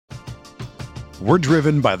We're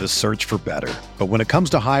driven by the search for better. But when it comes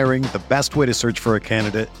to hiring, the best way to search for a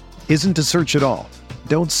candidate isn't to search at all.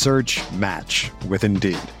 Don't search, match with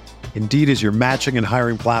Indeed. Indeed is your matching and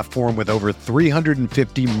hiring platform with over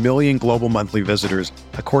 350 million global monthly visitors,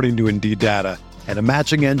 according to Indeed data, and a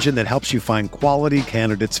matching engine that helps you find quality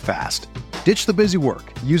candidates fast. Ditch the busy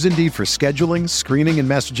work. Use Indeed for scheduling, screening, and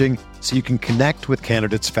messaging so you can connect with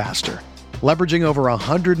candidates faster. Leveraging over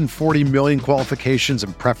 140 million qualifications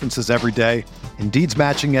and preferences every day, Indeed's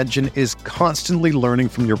matching engine is constantly learning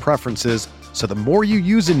from your preferences, so the more you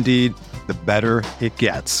use Indeed, the better it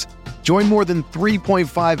gets. Join more than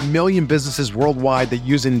 3.5 million businesses worldwide that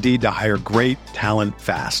use Indeed to hire great talent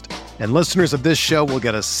fast. And listeners of this show will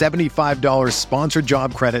get a $75 sponsored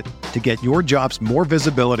job credit to get your jobs more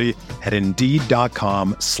visibility at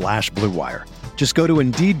Indeed.com/Blue Wire. Just go to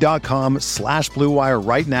Indeed.com/Blue Wire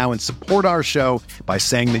right now and support our show by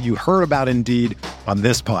saying that you heard about Indeed on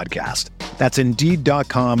this podcast. That's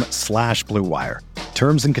Indeed.com/Blue Wire.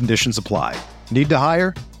 Terms and conditions apply. Need to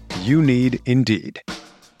hire? You need Indeed.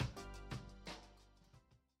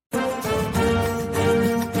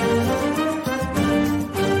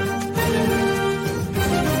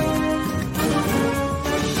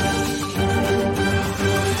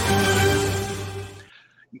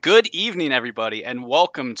 Good evening, everybody, and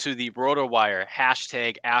welcome to the RotoWire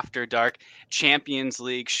 #AfterDark Champions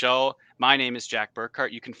League show. My name is Jack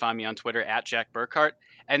Burkhart. You can find me on Twitter at Jack Burkhart.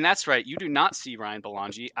 And that's right, you do not see Ryan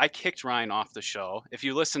Belangi. I kicked Ryan off the show. If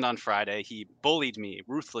you listened on Friday, he bullied me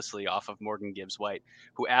ruthlessly off of Morgan Gibbs-White,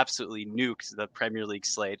 who absolutely nuked the Premier League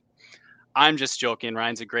slate. I'm just joking.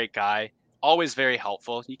 Ryan's a great guy, always very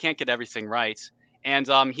helpful. You can't get everything right. And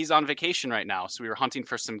he's on vacation right now, so we were hunting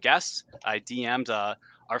for some guests. I DM'd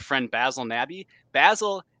our friend Basil Nabby.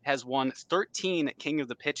 Basil has won 13 King of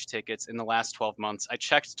the Pitch tickets in the last 12 months. I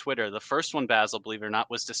checked Twitter. The first one, Basil, believe it or not,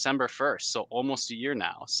 was December 1st, so almost a year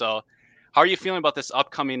now. So how are you feeling about this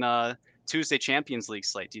upcoming Tuesday Champions League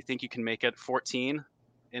slate? Do you think you can make it 14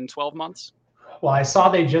 in 12 months? Well, I saw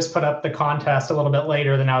they just put up the contest a little bit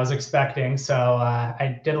later than I was expecting, so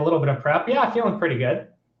I did a little bit of prep. Yeah, feeling pretty good.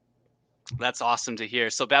 That's awesome to hear.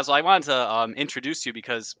 So, Basil, I wanted to introduce you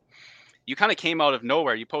because you kind of came out of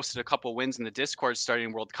nowhere. You posted a couple wins in the Discord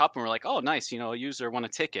starting World Cup, and we're like, oh, nice, a user won a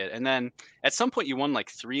ticket. And then at some point you won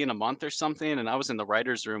like 3 in a month or something, and I was in the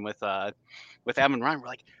writer's room with Adam and Ryan. We're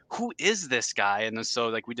like, who is this guy? And then so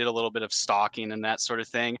like we did a little bit of stalking and that sort of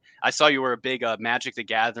thing. I saw you were a big Magic the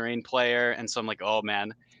Gathering player, and so I'm like, oh,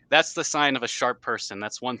 man, that's the sign of a sharp person.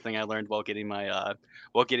 That's one thing I learned while getting my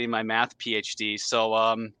math PhD. So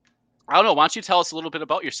I don't know. Why don't you tell us a little bit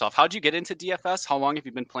about yourself? How'd you get into DFS? How long have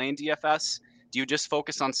you been playing DFS? Do you just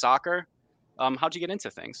focus on soccer? How'd you get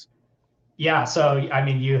into things? Yeah, so, I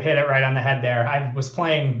mean, you hit it right on the head there. I was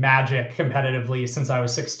playing Magic competitively since I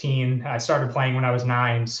was 16. I started playing when I was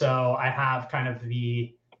 9. So I have kind of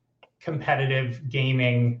the competitive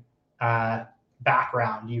gaming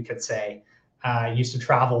background, you could say. I used to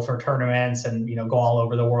travel for tournaments and, go all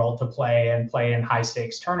over the world to play in high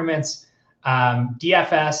stakes tournaments.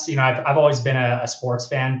 DFS, I've always been a sports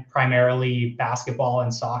fan, primarily basketball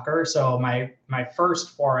and soccer. So my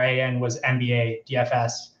first foray in was NBA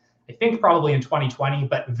DFS, I think probably in 2020,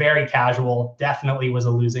 but very casual, definitely was a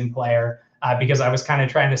losing player because I was kind of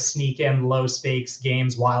trying to sneak in low stakes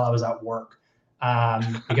games while I was at work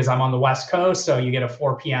because I'm on the West Coast. So you get a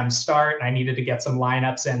 4 p.m. start and I needed to get some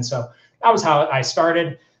lineups in. So that was how I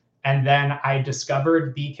started. And then I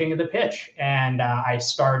discovered the King of the Pitch, and I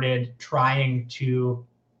started trying to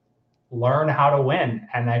learn how to win.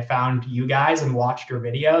 And I found you guys and watched your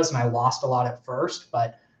videos, and I lost a lot at first,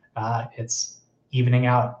 but it's evening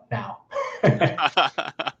out now.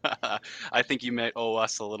 I think you may owe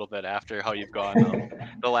us a little bit after how you've gone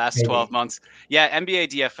the last 12 months. Yeah, NBA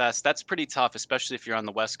DFS, that's pretty tough, especially if you're on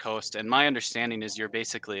the West Coast. And my understanding is you're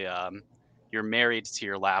basically you're married to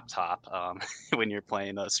your laptop when you're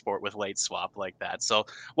playing a sport with late swap like that. So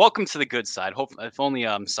welcome to the good side. Hope if only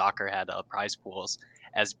soccer had prize pools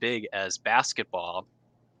as big as basketball.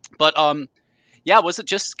 But yeah, was it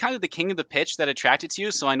just kind of the King of the Pitch that attracted to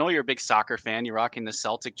you? So I know you're a big soccer fan. You're rocking the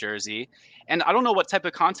Celtic jersey. And I don't know what type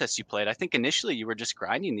of contest you played. I think initially you were just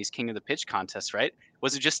grinding these King of the Pitch contests, right?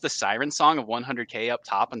 Was it just the siren song of 100K up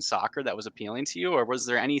top in soccer that was appealing to you? Or was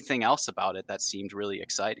there anything else about it that seemed really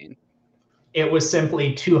exciting? It was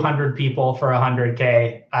simply 200 people for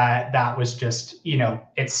 100K. That was just,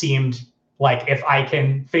 it seemed like if I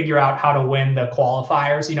can figure out how to win the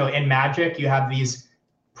qualifiers, in Magic, you have these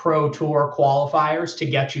pro tour qualifiers to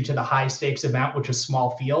get you to the high stakes event, which is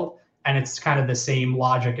small field. And it's kind of the same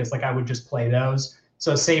logic as like, I would just play those.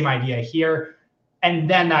 So same idea here. And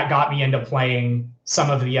then that got me into playing some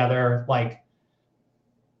of the other like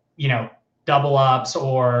double ups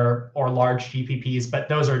or large GPPs, but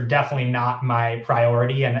those are definitely not my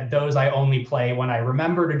priority. And those I only play when I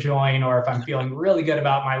remember to join, or if I'm feeling really good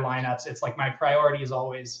about my lineups. It's like my priority is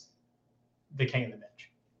always the king of the pitch.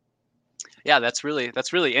 Yeah, that's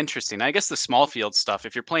really interesting. I guess the small field stuff,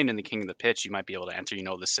 if you're playing in the king of the pitch, you might be able to enter,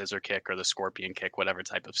 the scissor kick or the scorpion kick, whatever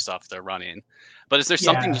type of stuff they're running. But is there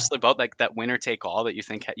something Yeah. just about like that winner take all that you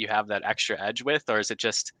think you have that extra edge with, or is it's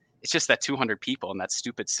just that 200 people and that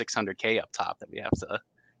stupid 600K up top that we have to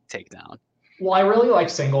take down? Well, I really like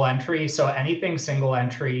single entry. So anything single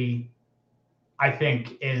entry, I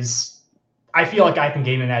think I feel like I can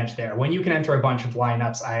gain an edge there. When you can enter a bunch of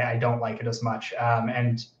lineups, I don't like it as much.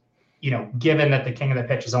 And given that the king of the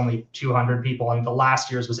pitch is only 200 people, and the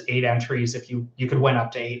last year's was 8 entries, if you could win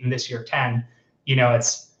up to 8, and this year 10,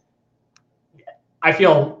 I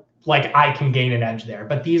feel like I can gain an edge there.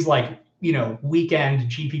 But these weekend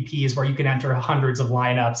GPPs where you can enter hundreds of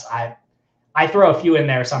lineups, I throw a few in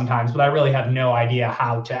there sometimes, but I really have no idea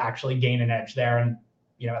how to actually gain an edge there, and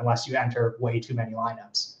unless you enter way too many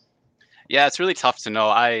lineups. Yeah, it's really tough to know.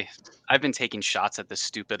 I've been taking shots at this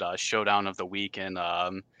stupid showdown of the week, and I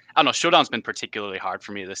don't know. Showdown's been particularly hard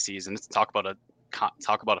for me this season. Talk about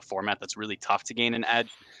a format that's really tough to gain an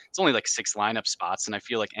edge. It's only like 6 lineup spots, and I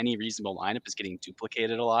feel like any reasonable lineup is getting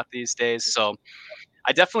duplicated a lot these days. So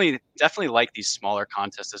I definitely like these smaller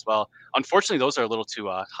contests as well. Unfortunately, those are a little too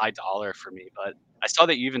high dollar for me. But I saw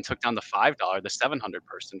that you even took down the $5, the 700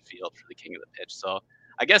 person field for the king of the pitch. So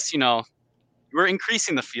I guess we're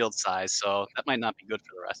increasing the field size, so that might not be good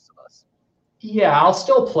for the rest of us. Yeah, I'll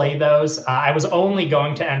still play those. I was only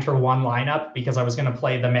going to enter one lineup because I was going to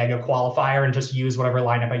play the mega qualifier and just use whatever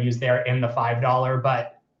lineup I used there in the $5.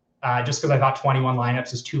 But just because I thought 21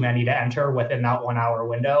 lineups is too many to enter within that 1 hour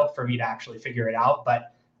window for me to actually figure it out.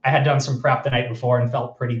 But I had done some prep the night before and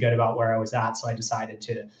felt pretty good about where I was at. So I decided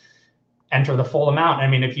to enter the full amount. I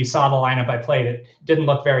mean, if you saw the lineup I played, it didn't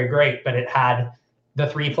look very great, but it had the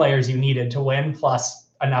 3 players you needed to win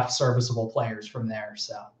plus enough serviceable players from there.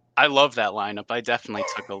 So I love that lineup. I definitely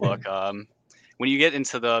took a look. When you get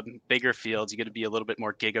into the bigger fields, you get to be a little bit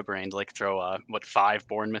more giga-brained, like throw 5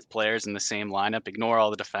 Bournemouth players in the same lineup, ignore all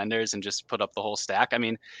the defenders, and just put up the whole stack. I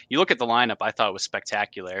mean, you look at the lineup, I thought it was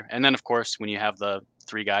spectacular. And then, of course, when you have the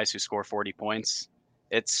 3 guys who score 40 points,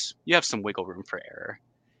 you have some wiggle room for error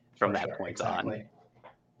from that point on.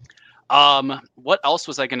 What else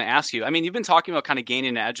was I going to ask you? I mean, you've been talking about kind of gaining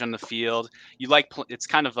an edge on the field. You it's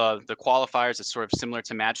kind of the qualifiers. It's sort of similar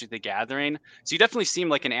to Magic the Gathering. So you definitely seem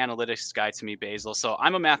like an analytics guy to me, Basil. So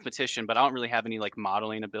I'm a mathematician, but I don't really have any like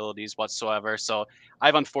modeling abilities whatsoever. So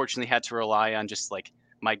I've unfortunately had to rely on just like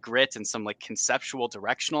my grit and some like conceptual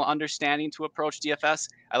directional understanding to approach DFS.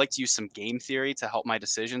 I like to use some game theory to help my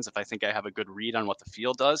decisions if I think I have a good read on what the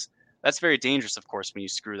field does. That's very dangerous, of course, when you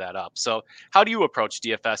screw that up. So how do you approach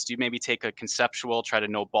DFS? Do you maybe take a conceptual, try to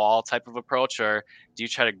no ball type of approach, or do you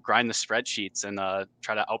try to grind the spreadsheets and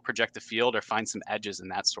try to out-project the field or find some edges in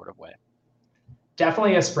that sort of way?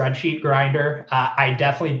 Definitely a spreadsheet grinder.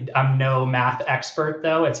 I'm no math expert,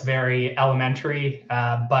 though. It's very elementary,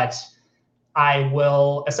 but I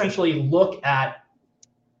will essentially look at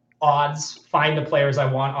odds, find the players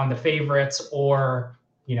I want on the favorites or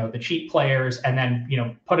the cheap players, and then,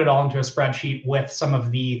 put it all into a spreadsheet with some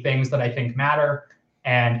of the things that I think matter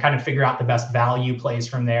and kind of figure out the best value plays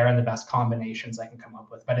from there and the best combinations I can come up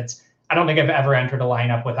with. But I don't think I've ever entered a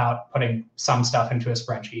lineup without putting some stuff into a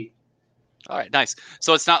spreadsheet. All right, nice.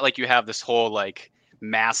 So it's not like you have this whole like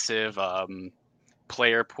massive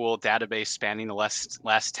player pool database spanning the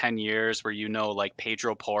last 10 years where like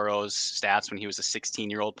Pedro Porro's stats when he was a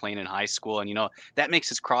 16-year-old playing in high school, and that makes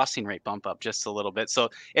his crossing rate bump up just a little bit. So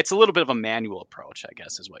it's a little bit of a manual approach, I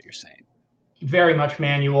guess, is what you're saying. Very much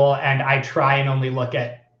manual, and I try and only look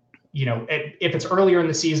at if it's earlier in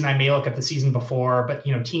the season, I may look at the season before, but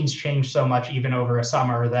teams change so much even over a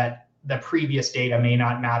summer that the previous data may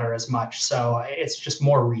not matter as much. So it's just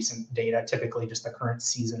more recent data, typically just the current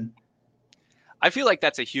season. I feel like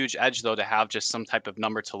that's a huge edge, though, to have just some type of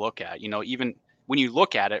number to look at. Even when you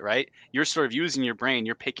look at it, right, you're sort of using your brain.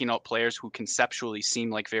 You're picking out players who conceptually seem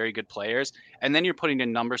like very good players, and then you're putting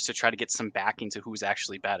in numbers to try to get some backing to who's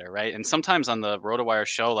actually better, right? And sometimes on the RotoWire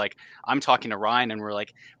show, like I'm talking to Ryan, and we're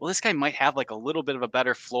like, well, this guy might have like a little bit of a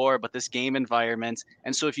better floor, but this game environment.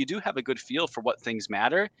 And so if you do have a good feel for what things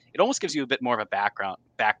matter, it almost gives you a bit more of a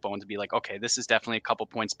backbone to be like, okay, this is definitely a couple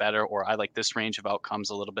points better, or I like this range of outcomes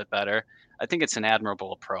a little bit better. I think it's an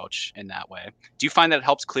admirable approach in that way. Do you find that it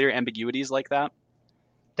helps clear ambiguities like that?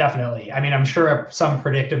 Definitely. I mean, I'm sure some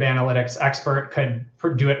predictive analytics expert could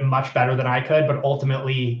do it much better than I could, but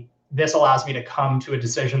ultimately this allows me to come to a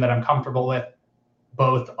decision that I'm comfortable with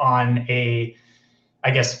both on a,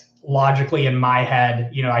 I guess, logically in my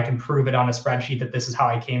head, I can prove it on a spreadsheet that this is how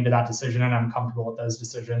I came to that decision, and I'm comfortable with those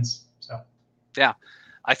decisions. So, yeah,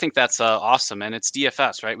 I think that's awesome. And it's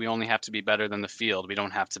DFS, right? We only have to be better than the field. We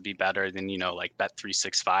don't have to be better than, like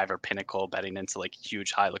Bet365 or Pinnacle betting into like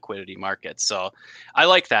huge high liquidity markets. So I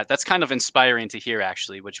like that. That's kind of inspiring to hear,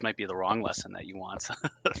 actually, which might be the wrong lesson that you want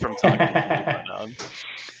from talking to me. But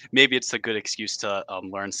maybe it's a good excuse to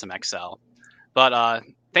learn some Excel. But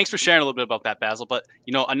thanks for sharing a little bit about that, Basil. But,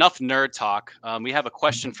 enough nerd talk. We have a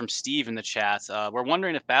question from Steve in the chat. We're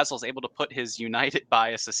wondering if Basil's able to put his United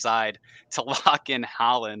bias aside to lock in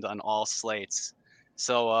Haaland on all slates.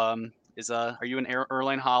 So are you an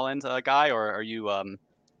Erling Haaland guy, or are you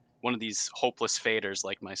one of these hopeless faders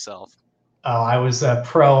like myself? Oh, I was a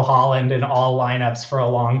pro Haaland in all lineups for a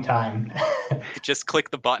long time. Just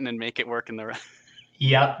click the button and make it work in the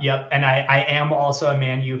Yep. And I am also a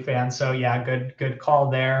Man U fan. So yeah, good call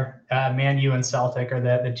there. Man U and Celtic are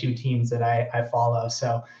the two teams that I follow.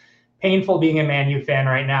 So painful being a Man U fan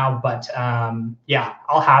right now, but yeah,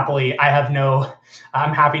 I'm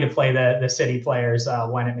happy to play the City players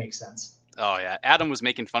when it makes sense. Oh, yeah. Adam was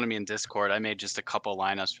making fun of me in Discord. I made just a couple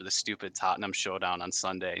lineups for the stupid Tottenham showdown on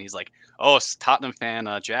Sunday. And he's like, oh, Tottenham fan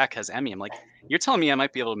Jack has Emmy. I'm like, you're telling me I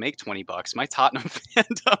might be able to make $20. My Tottenham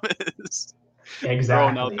fandom is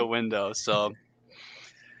thrown out the window. So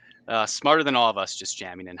smarter than all of us just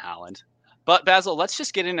jamming in Haaland. But Basil, let's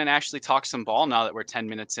just get in and actually talk some ball now that we're 10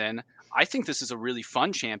 minutes in. I think this is a really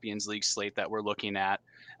fun Champions League slate that we're looking at.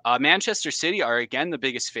 Manchester City are, again, the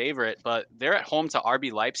biggest favorite, but they're at home to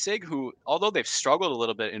RB Leipzig, who, although they've struggled a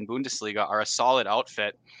little bit in Bundesliga, are a solid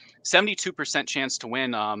outfit. 72% chance to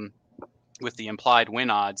win with the implied win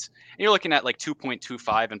odds. And you're looking at like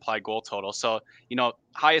 2.25 implied goal total. So,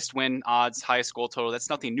 highest win odds, highest goal total. That's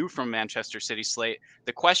nothing new from Manchester City slate.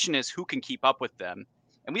 The question is who can keep up with them?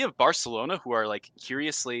 And we have Barcelona, who are like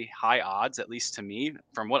curiously high odds, at least to me.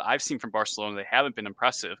 From what I've seen from Barcelona, they haven't been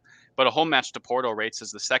impressive. But a home match to Porto rates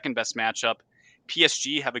as the second best matchup.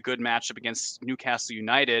 PSG have a good matchup against Newcastle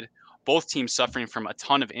United. Both teams suffering from a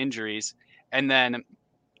ton of injuries. And then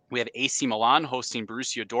we have AC Milan hosting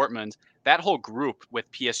Borussia Dortmund. That whole group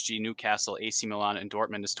with PSG, Newcastle, AC Milan, and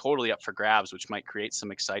Dortmund is totally up for grabs, which might create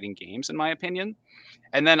some exciting games, in my opinion.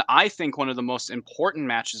 And then I think one of the most important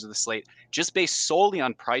matches of the slate, just based solely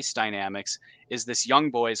on price dynamics, is this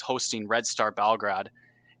Young Boys hosting Red Star Belgrade.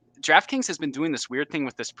 DraftKings has been doing this weird thing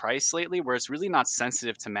with this price lately where it's really not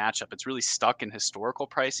sensitive to matchup. It's really stuck in historical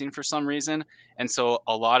pricing for some reason. And so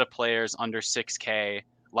a lot of players under 6K, a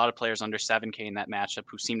lot of players under 7K in that matchup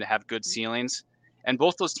who seem to have good ceilings. And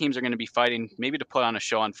both those teams are going to be fighting, maybe to put on a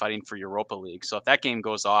show on fighting for Europa League. So if that game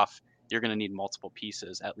goes off, you're going to need multiple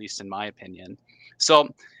pieces, at least in my opinion. So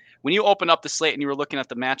when you open up the slate and you were looking at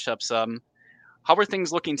the matchups, how were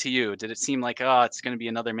things looking to you? Did it seem like, it's going to be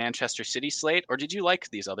another Manchester City slate, or did you like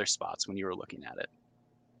these other spots when you were looking at it?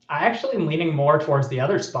 I actually am leaning more towards the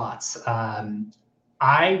other spots.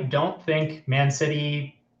 I don't think Man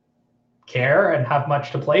City care and have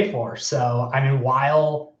much to play for. So,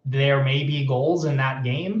 while there may be goals in that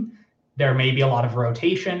game, there may be a lot of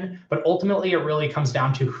rotation, but ultimately it really comes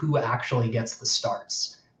down to who actually gets the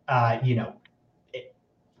starts.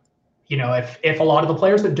 If a lot of the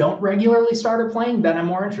players that don't regularly start are playing, then I'm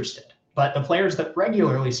more interested. But the players that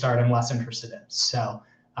regularly start, I'm less interested in. So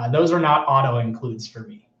those are not auto includes for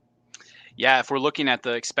me. Yeah, if we're looking at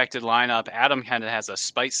the expected lineup, Adam kind of has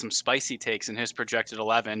some spicy takes in his projected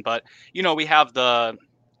 11. But, we have the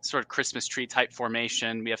sort of Christmas tree type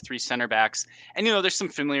formation. We have three center backs. And, there's some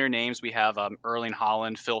familiar names. We have Erling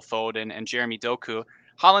Haaland, Phil Foden, and Jeremy Doku.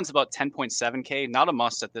 Haaland's about 10.7K, not a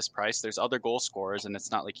must at this price. There's other goal scorers, and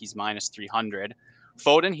it's not like he's minus 300.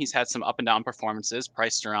 Foden, he's had some up and down performances,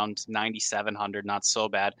 priced around 9,700, not so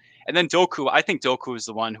bad. And then Doku, I think Doku is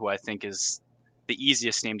the one who I think is the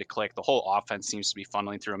easiest name to click. The whole offense seems to be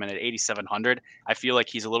funneling through him, and at 8,700, I feel like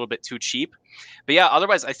he's a little bit too cheap. But yeah,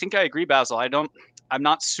 otherwise, I think I agree, Basil. I'm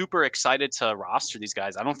not super excited to roster these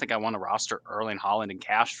guys. I don't think I want to roster Erling Haaland in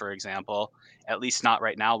cash, for example, at least not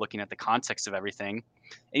right now, looking at the context of everything.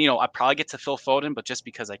 And, I probably get to Phil Foden, but just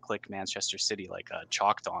because I click Manchester City like a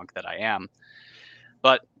chalk donk that I am.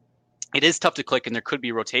 But it is tough to click, and there could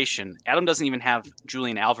be rotation. Adam doesn't even have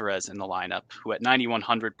Julian Alvarez in the lineup, who at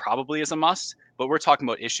 9,100 probably is a must. But we're talking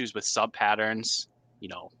about issues with sub patterns.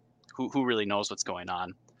 Who really knows what's going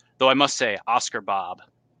on? Though I must say, Oscar Bob,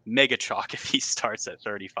 mega chalk if he starts at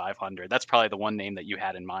 3,500. That's probably the one name that you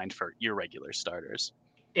had in mind for your regular starters.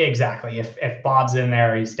 Exactly. If Bob's in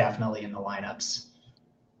there, he's definitely in the lineups.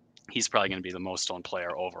 He's probably going to be the most owned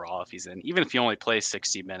player overall if he's in, even if he only plays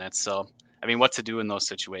 60 minutes. So, what to do in those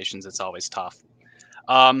situations, it's always tough.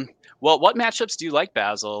 Well, what matchups do you like,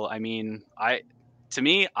 Basil? I mean, to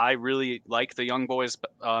me, I really like the Young Boys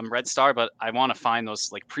Red Star, but I want to find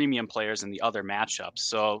those like premium players in the other matchups.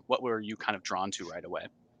 So what were you kind of drawn to right away?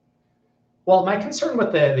 Well, my concern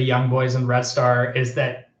with the Young Boys and Red Star is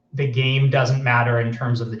that the game doesn't matter in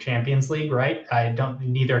terms of the Champions League, right?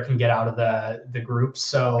 Neither can get out of the group.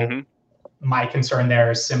 So my concern there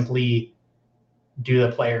is simply, do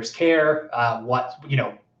the players care?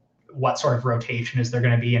 What sort of rotation is there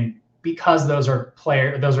going to be? And because those are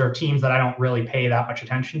teams that I don't really pay that much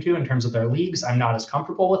attention to in terms of their leagues, I'm not as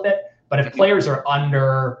comfortable with it. But if players are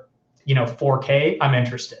under, 4K, I'm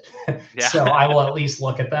interested. Yeah. So I will at least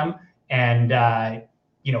look at them, and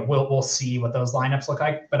we'll see what those lineups look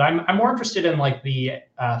like. But I'm more interested in like the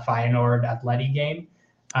Feyenoord Atleti game.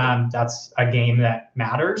 That's a game that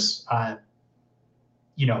matters.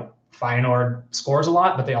 Feyenoord scores a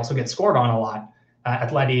lot, but they also get scored on a lot.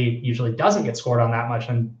 Atleti usually doesn't get scored on that much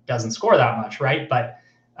and doesn't score that much, right? But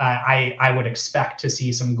I would expect to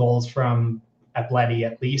see some goals from Atleti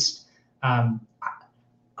at least. I'm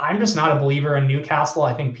just not a believer in Newcastle.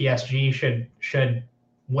 I think PSG should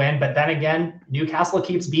win, but then again, Newcastle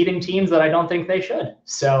keeps beating teams that I don't think they should.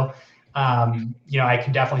 So, I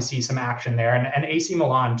can definitely see some action there, and AC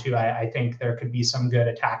Milan too. I think there could be some good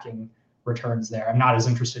attacking returns there. I'm not as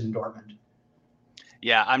interested in Dortmund.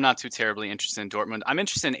 Yeah, I'm not too terribly interested in Dortmund. I'm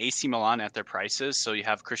interested in AC Milan at their prices. So you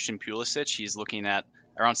have Christian Pulisic. He's looking at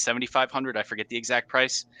around 7,500. I forget the exact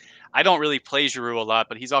price. I don't really play Giroud a lot,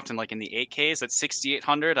 but he's often like in the 8Ks at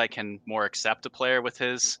 6,800. I can more accept a player with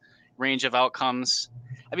his range of outcomes.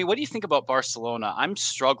 I mean, what do you think about Barcelona? I'm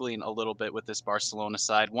struggling a little bit with this Barcelona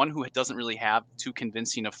side, one who doesn't really have too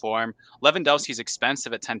convincing a form. Lewandowski's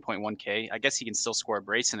expensive at 10.1K. I guess he can still score a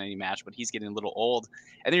brace in any match, but he's getting a little old.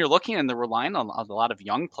 And then you're looking and they're relying on a lot of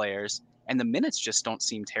young players, and the minutes just don't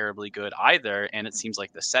seem terribly good either. And it seems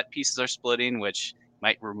like the set pieces are splitting, which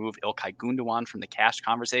might remove Ilkay Gundogan from the cash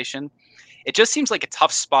conversation. It just seems like a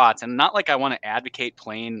tough spot, and not like I want to advocate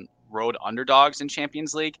playing road underdogs in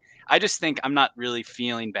Champions League. I just think I'm not really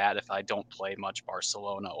feeling bad if I don't play much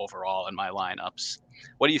Barcelona overall in my lineups.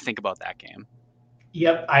 What do you think about that game?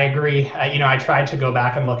 Yep, I agree. I tried to go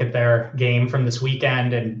back and look at their game from this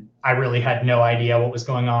weekend, and I really had no idea what was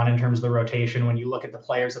going on in terms of the rotation. When you look at the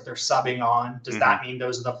players that they're subbing on, does that mean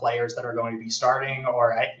those are the players that are going to be starting?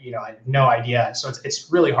 Or I have no idea. So it's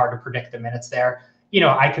really hard to predict the minutes there.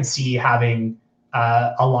 I could see having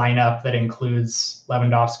a lineup that includes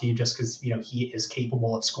Lewandowski just because he is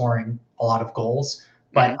capable of scoring a lot of goals,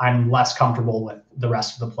 but I'm less comfortable with the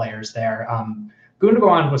rest of the players there.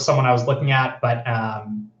 Gundogan was someone I was looking at, but I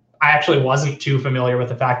actually wasn't too familiar with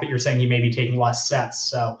the fact that you're saying he may be taking less sets.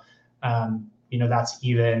 So, that's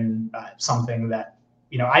even something that,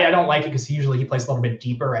 I don't like it because usually he plays a little bit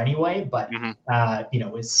deeper anyway, but,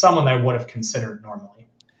 it's someone that I would have considered normally.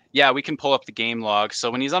 Yeah, we can pull up the game log.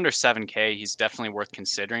 So when he's under 7K, he's definitely worth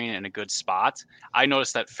considering in a good spot. I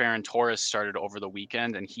noticed that Ferran Torres started over the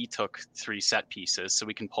weekend and he took 3 set pieces. So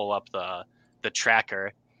we can pull up the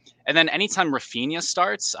tracker. And then anytime Rafinha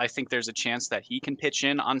starts, I think there's a chance that he can pitch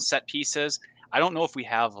in on set pieces. I don't know if we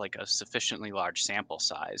have like a sufficiently large sample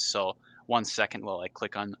size. So 1 second while I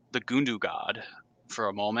click on the Gundu God for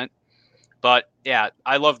a moment. But yeah,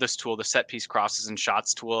 I love this tool, the set piece crosses and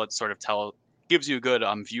shots tool. It sort of gives you a good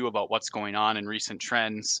view about what's going on in recent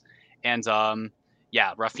trends. And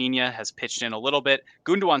Rafinha has pitched in a little bit.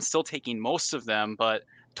 Gundogan's still taking most of them, but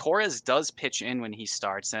Torres does pitch in when he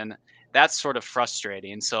starts, and that's sort of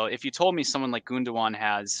frustrating. So if you told me someone like Gundogan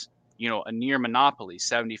has, a near monopoly,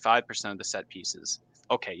 75% of the set pieces,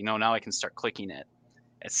 okay, now I can start clicking it.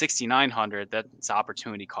 At 6,900, that's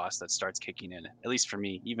opportunity cost that starts kicking in, at least for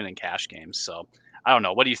me, even in cash games. So I don't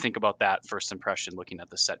know. What do you think about that first impression looking at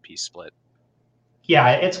the set piece split?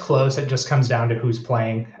 Yeah, it's close. It just comes down to who's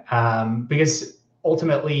playing. Because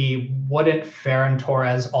ultimately, wouldn't Ferran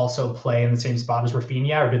Torres also play in the same spot as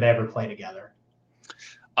Rafinha, or do they ever play together?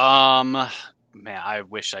 Man, I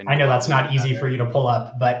wish I knew. I know that's not easy for you to pull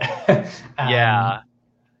up, but yeah.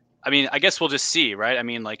 I mean, I guess we'll just see, right? I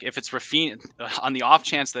mean, like if it's Rafinha, on the off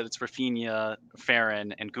chance that it's Rafinha,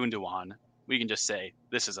 Ferran, and Gundogan, we can just say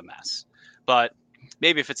this is a mess. But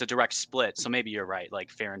maybe if it's a direct split, so maybe you're right.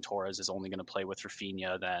 Like Ferran Torres is only going to play with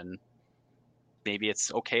Rafinha, then maybe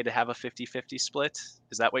it's okay to have a 50-50 split.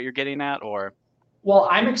 Is that what you're getting at, or? Well,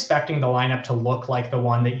 I'm expecting the lineup to look like the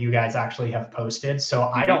one that you guys actually have posted. So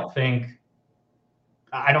I don't think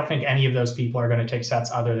any of those people are going to take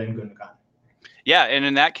sets other than Gundogan. Yeah, and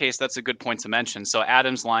in that case, that's a good point to mention. So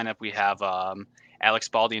Adam's lineup, we have Alex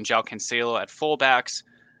Baldi and João Cancelo at fullbacks,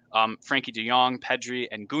 Frankie de Jong, Pedri,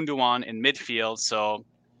 and Gundogan in midfield. So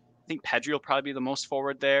I think Pedri will probably be the most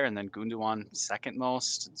forward there, and then Gundogan second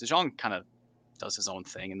most. De Jong kind of does his own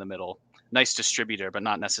thing in the middle. Nice distributor, but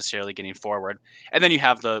not necessarily getting forward. And then you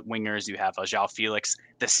have the wingers. You have João Felix,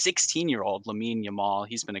 the 16-year-old Lamine Yamal.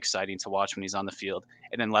 He's been exciting to watch when he's on the field.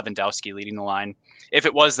 And then Lewandowski leading the line. If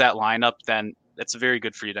it was that lineup, then it's very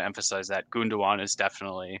good for you to emphasize that Gundogan is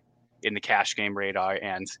definitely in the cash game radar.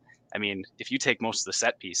 And, I mean, if you take most of the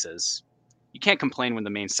set pieces, you can't complain when the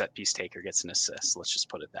main set piece taker gets an assist. Let's just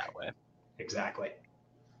put it that way. Exactly.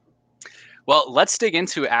 Well, let's dig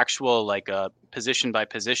into actual position by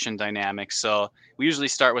position dynamics. So we usually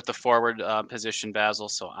start with the forward position, Basil.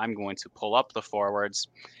 So I'm going to pull up the forwards.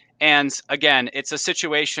 And again, it's a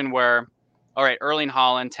situation where, all right, Erling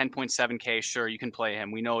Haaland, 10.7K, sure, you can play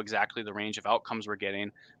him. We know exactly the range of outcomes we're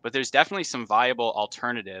getting, but there's definitely some viable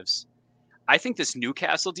alternatives. I think this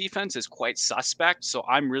Newcastle defense is quite suspect, so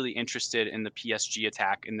I'm really interested in the PSG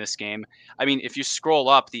attack in this game. I mean, if you scroll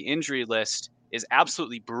up, the injury list is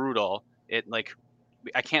absolutely brutal.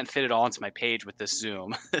 I can't fit it all into my page with this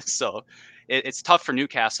zoom. So it's tough for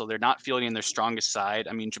Newcastle. They're not fielding their strongest side.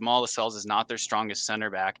 I mean, Jamal Lascelles is not their strongest center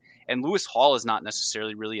back, and Lewis Hall is not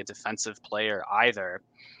necessarily really a defensive player either.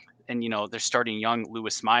 And, they're starting young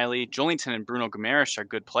Lewis Smiley. Joelinton and Bruno Guimaraes are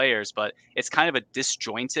good players, but it's kind of a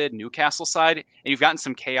disjointed Newcastle side, and you've gotten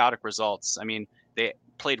some chaotic results. I mean, they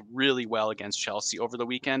played really well against Chelsea over the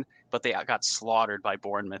weekend, but they got slaughtered by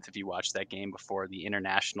Bournemouth if you watched that game before the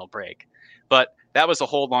international break. But that was a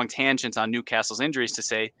whole long tangent on Newcastle's injuries to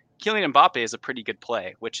say Kylian Mbappe is a pretty good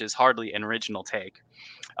play, which is hardly an original take.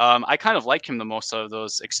 I kind of like him the most of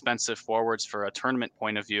those expensive forwards for a tournament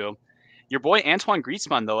point of view. Your boy Antoine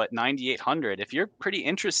Griezmann, though, at 9,800, if you're pretty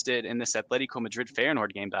interested in this Atletico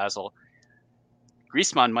Madrid-Feyenoord game, Basil,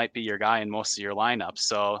 Griezmann might be your guy in most of your lineups.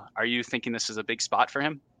 So are you thinking this is a big spot for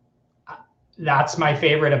him? That's my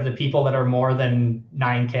favorite of the people that are more than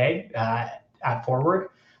 9K at forward.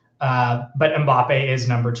 But Mbappe is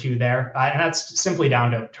number 2 there. And that's simply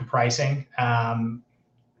down to pricing.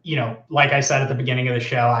 Like I said at the beginning of the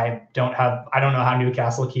show, I don't know how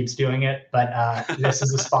Newcastle keeps doing it, but this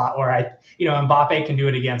is a spot where Mbappe can do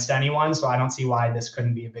it against anyone. So I don't see why this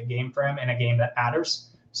couldn't be a big game for him in a game that matters.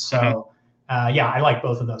 So I like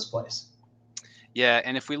both of those plays. Yeah.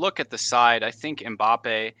 And if we look at the side, I think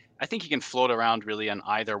Mbappe, he can float around really on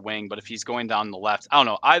either wing, but if he's going down the left, I don't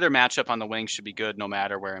know, either matchup on the wing should be good no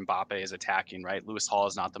matter where Mbappe is attacking, right? Lewis Hall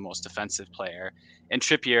is not the most defensive player. And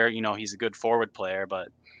Trippier, he's a good forward player, but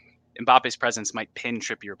Mbappe's presence might pin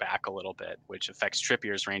Trippier back a little bit, which affects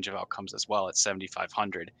Trippier's range of outcomes as well at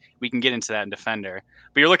 7,500. We can get into that in defender,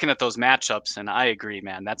 but you're looking at those matchups, and I agree,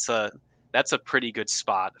 man. That's a pretty good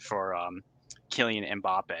spot for Kylian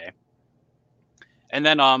Mbappe. And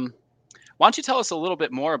then, why don't you tell us a little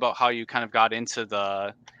bit more about how you kind of got into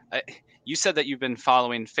the? You said that you've been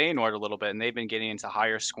following Feyenoord a little bit, and they've been getting into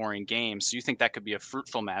higher scoring games. So you think that could be a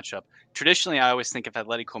fruitful matchup? Traditionally, I always think of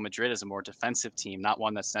Atletico Madrid as a more defensive team, not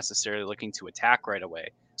one that's necessarily looking to attack right away.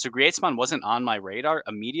 So Griezmann wasn't on my radar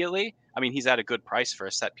immediately. I mean, he's at a good price for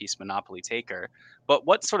a set piece monopoly taker. But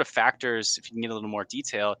what sort of factors, if you can get a little more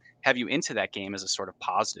detail, have you into that game as a sort of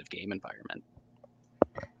positive game environment?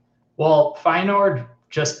 Well, Feyenoord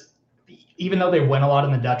even though they win a lot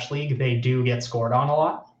in the Dutch league, they do get scored on a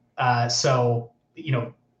lot. So,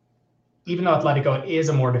 even though Atletico is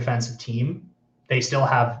a more defensive team, they still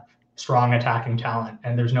have strong attacking talent,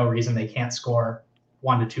 and there's no reason they can't score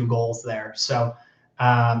 1 to 2 goals there. So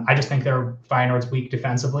I just think Feyenoord's weak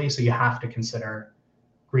defensively, so you have to consider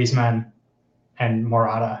Griezmann and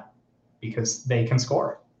Morata because they can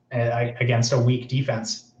score against a weak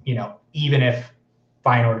defense, even if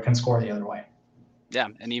Feyenoord can score the other way. Yeah,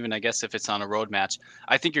 and even I guess if it's on a road match,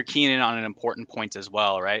 I think you're keying in on an important point as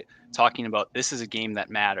well, right? Talking about this is a game that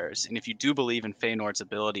matters. And if you do believe in Feyenoord's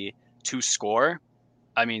ability to score,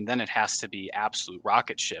 I mean, then it has to be absolute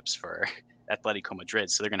rocket ships for Atletico Madrid.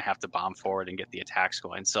 So they're going to have to bomb forward and get the attacks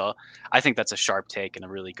going. So I think that's a sharp take and a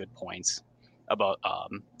really good point about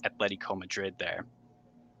Atletico Madrid there.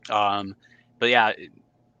 But yeah,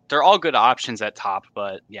 they're all good options at top,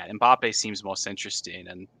 but yeah, Mbappe seems most interesting,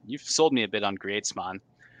 and you've sold me a bit on Griezmann.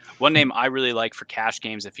 One name I really like for cash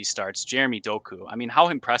games if he starts, Jeremy Doku. I mean, how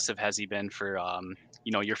impressive has he been for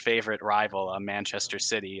your favorite rival, Manchester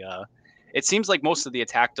City? It seems like most of the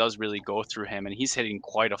attack does really go through him, and he's hitting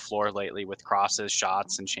quite a floor lately with crosses,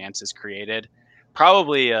 shots, and chances created.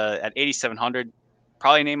 Probably at 8,700,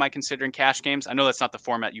 probably a name I consider in cash games. I know that's not the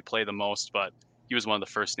format you play the most, but he was one of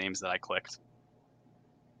the first names that I clicked.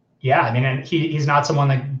 Yeah, I mean, and he's not someone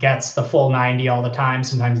that gets the full 90 all the time.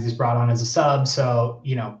 Sometimes he's brought on as a sub. So,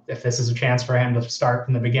 if this is a chance for him to start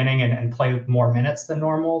from the beginning and play more minutes than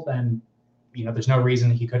normal, then there's no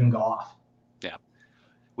reason he couldn't go off. Yeah.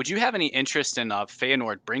 Would you have any interest in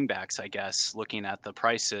Feyenoord bringbacks, I guess, looking at the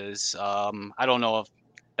prices? I don't know if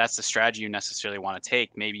that's the strategy you necessarily want to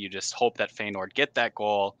take. Maybe you just hope that Feyenoord get that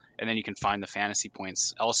goal, and then you can find the fantasy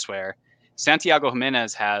points elsewhere. Santiago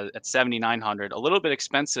Jimenez has at 7,900, a little bit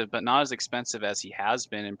expensive, but not as expensive as he has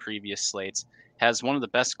been in previous slates, has one of the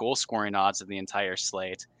best goal scoring odds of the entire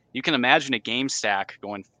slate. You can imagine a game stack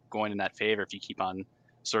going in that favor if you keep on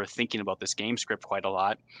sort of thinking about this game script quite a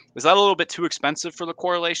lot. Is that a little bit too expensive for the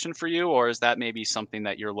correlation for you, or is that maybe something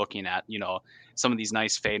that you're looking at, some of these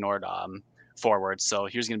nice Feyenoord forwards? So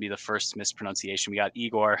here's going to be the first mispronunciation. We got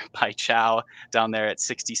Igor Paichao down there at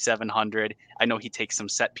 6,700. I know he takes some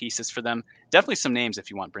set pieces for them. Definitely some names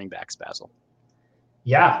if you want bringbacks, Basil.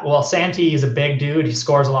 Yeah, well, Santi is a big dude. He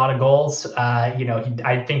scores a lot of goals.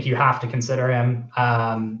 I think you have to consider him.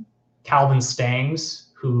 Calvin Stangs,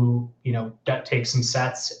 who takes some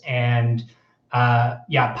sets, and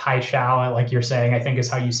Paichao, like you're saying, I think is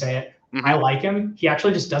how you say it. Mm-hmm. I like him. He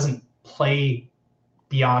actually just doesn't play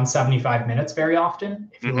beyond 75 minutes very often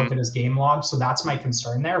if you look at his game log. So that's my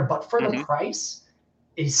concern there. But for the price,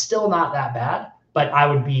 he's still not that bad. But I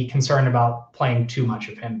would be concerned about playing too much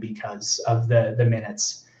of him because of the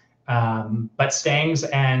minutes. But Stangs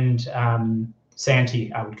and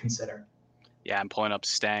Santi, I would consider. Yeah, I'm pulling up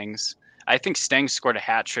Stangs. I think Stangs scored a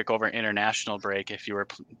hat trick over international break. If you were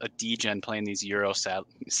a DGen playing these Euro DFS,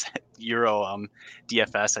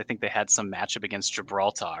 I think they had some matchup against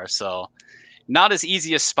Gibraltar. So not as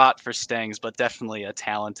easy a spot for Stangs, but definitely a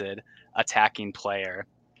talented attacking player.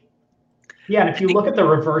 Yeah, and if you look at the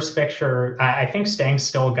reverse fixture, I think Stangs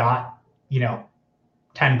still got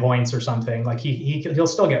 10 points or something. Like he'll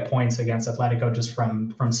still get points against Atletico just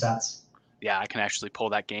from sets. Yeah, I can actually pull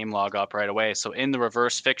that game log up right away. So in the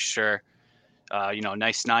reverse fixture,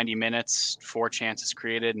 nice 90 minutes, 4 chances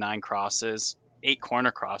created, 9 crosses, 8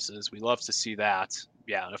 corner crosses. We love to see that.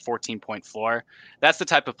 Yeah, a 14-point floor. That's the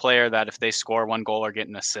type of player that if they score 1 goal or get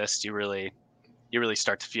an assist, you really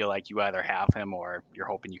start to feel like you either have him or you're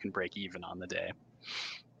hoping you can break even on the day.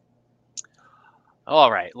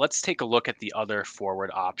 All right, let's take a look at the other forward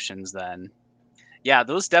options then. Yeah,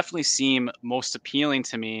 those definitely seem most appealing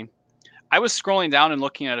to me. I was scrolling down and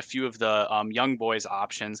looking at a few of the young boys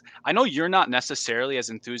options. I know you're not necessarily as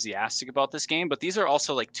enthusiastic about this game, but these are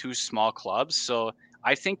also like 2 small clubs. So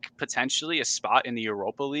I think potentially a spot in the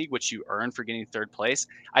Europa League, which you earn for getting 3rd place,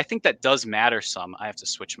 I think that does matter some. I have to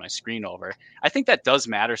switch my screen over. I think that does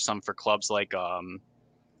matter some for clubs like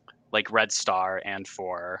Red Star and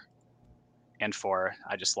for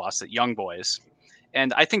I just lost it, Young Boys.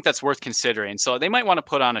 And I think that's worth considering. So they might want to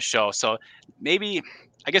put on a show. So maybe,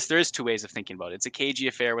 I guess there is 2 ways of thinking about it. It's a cagey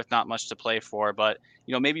affair with not much to play for, but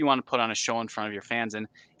maybe you want to put on a show in front of your fans. And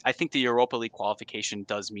I think the Europa League qualification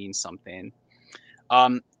does mean something.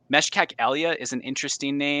 Meshkak Elia is an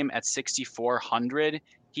interesting name at 6,400.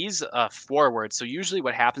 He's a forward. So usually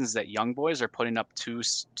what happens is that Young Boys are putting up two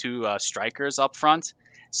strikers up front.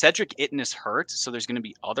 Cedric Itten is hurt, so there's going to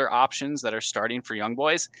be other options that are starting for Young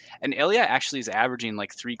Boys. And Elia actually is averaging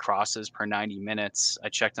like 3 crosses per 90 minutes. I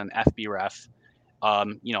checked on FBref,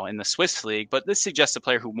 in the Swiss league, but this suggests a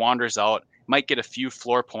player who wanders out, might get a few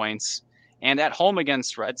floor points. And at home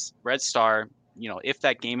against Red Star, if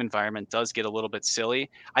that game environment does get a little bit silly,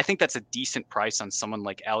 I think that's a decent price on someone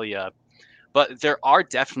like Elia. But there are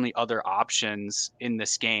definitely other options in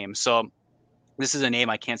this game. So this is a name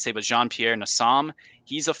I can't say, but Jean-Pierre Nassam,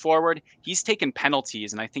 he's a forward. He's taken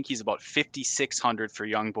penalties, and I think he's about 5,600 for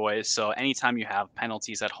Young Boys. So anytime you have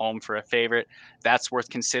penalties at home for a favorite, that's worth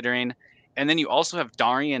considering. And then you also have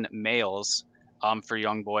Darian Males for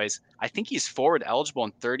Young Boys. I think he's forward eligible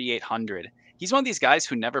in 3,800. He's one of these guys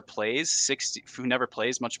who never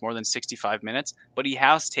plays much more than 65 minutes, but he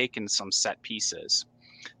has taken some set pieces.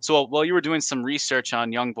 So while you were doing some research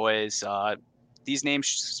on Young Boys, these names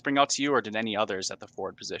spring out to you, or did any others at the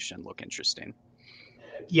forward position look interesting?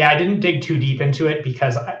 Yeah, I didn't dig too deep into it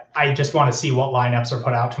because I just want to see what lineups are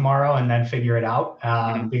put out tomorrow and then figure it out.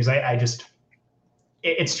 Because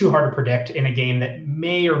it's too hard to predict in a game that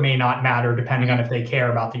may or may not matter depending on if they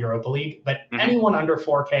care about the Europa League. But anyone under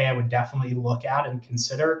 4K, I would definitely look at and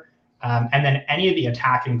consider. And then any of the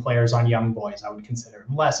attacking players on Young Boys, I would consider.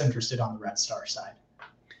 I'm less interested on the Red Star side.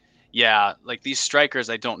 Yeah, like these strikers,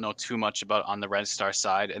 I don't know too much about on the Red Star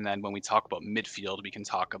side. And then when we talk about midfield, we can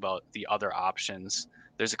talk about the other options.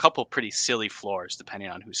 There's a couple pretty silly floors depending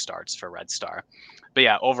on who starts for Red Star. But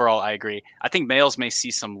yeah, overall, I agree. I think Males may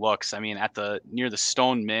see some looks. I mean, near the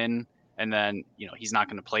Stone Min, and then he's not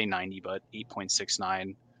going to play 90, but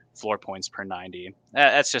 8.69 floor points per 90.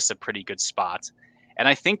 That's just a pretty good spot. And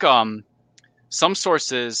I think some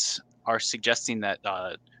sources are suggesting that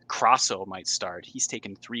Crosso might start. He's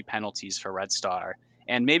taken 3 penalties for Red Star.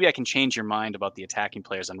 And maybe I can change your mind about the attacking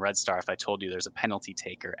players on Red Star if I told you there's a penalty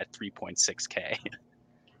taker at 3.6K.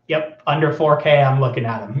 Yep, under 4K, I'm looking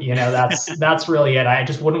at him. That's really it. I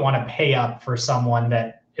just wouldn't want to pay up for someone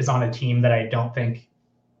that is on a team that I don't think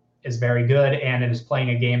is very good and is playing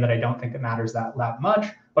a game that I don't think it matters that much.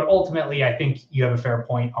 But ultimately, I think you have a fair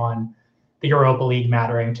point on the Europa League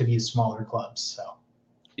mattering to these smaller clubs. So,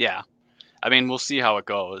 yeah, I mean, we'll see how it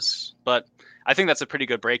goes. But I think that's a pretty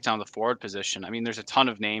good breakdown of the forward position. I mean, there's a ton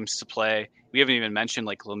of names to play. We haven't even mentioned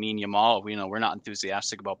like Lamine Yamal. We're not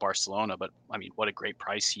enthusiastic about Barcelona, but I mean, what a great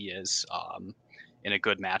price he is in a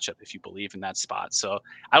good matchup if you believe in that spot. So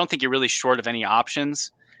I don't think you're really short of any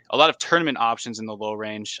options. A lot of tournament options in the low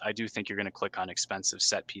range. I do think you're going to click on expensive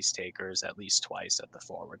set piece takers at least twice at the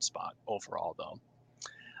forward spot overall, though.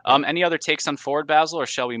 Any other takes on forward, Basil, or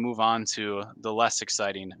shall we move on to the less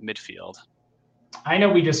exciting midfield? I know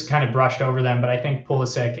we just kind of brushed over them, but I think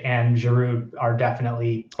Pulisic and Giroud are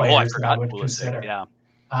definitely players that I would consider. Yeah.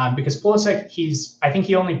 Because Pulisic, I think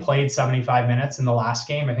he only played 75 minutes in the last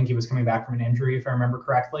game. I think he was coming back from an injury, if I remember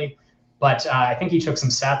correctly. But I think he took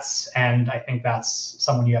some sets, and I think that's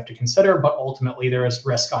someone you have to consider. But ultimately, there is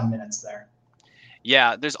risk on minutes there.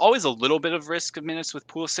 Yeah, there's always a little bit of risk of minutes with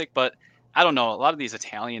Pulisic, but I don't know. A lot of these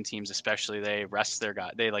Italian teams, especially, they rest their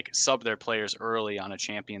guy. They like sub their players early on a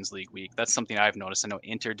Champions League week. That's something I've noticed. I know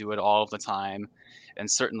Inter do it all the time, and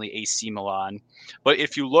certainly AC Milan. But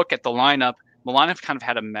if you look at the lineup, Milan have kind of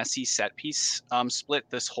had a messy set piece split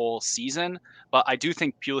this whole season. But I do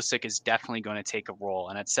think Pulisic is definitely going to take a role.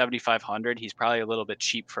 And at 7,500, he's probably a little bit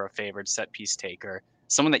cheap for a favored set piece taker.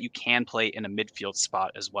 Someone that you can play in a midfield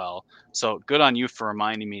spot as well. So good on you for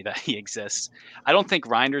reminding me that he exists. I don't think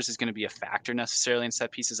Reinders is going to be a factor necessarily in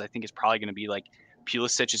set pieces. I think it's probably going to be like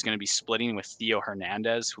Pulisic is going to be splitting with Theo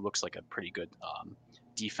Hernandez, who looks like a pretty good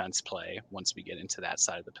defense play once we get into that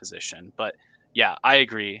side of the position. But yeah, I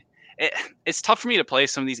agree. It's tough for me to play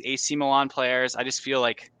some of these AC Milan players. I just feel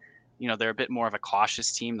like, they're a bit more of a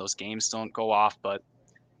cautious team. Those games don't go off, but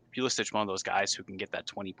Pulisic, one of those guys who can get that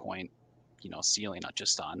 20-point, ceiling, not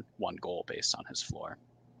just on one goal based on his floor.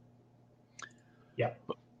 Yeah.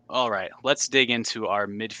 All right, let's dig into our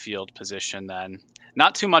midfield position then.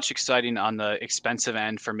 Not too much exciting on the expensive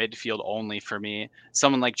end for midfield only for me.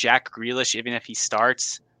 Someone like Jack Grealish, even if he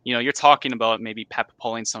starts, you're talking about maybe Pep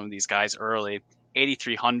pulling some of these guys early.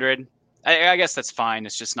 8,300. I guess that's fine.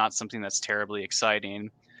 It's just not something that's terribly exciting.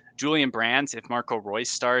 Julian Brandt, if Marco Reus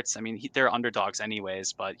starts, I mean, they're underdogs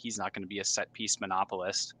anyways, but he's not going to be a set piece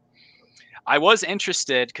monopolist. I was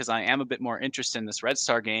interested because I am a bit more interested in this Red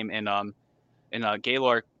Star game in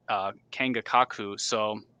Gaylor Kangakaku.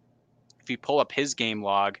 So if you pull up his game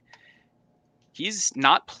log, he's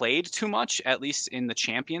not played too much, at least in the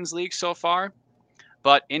Champions League so far.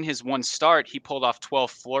 But in his one start, he pulled off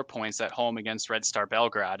 12 floor points at home against Red Star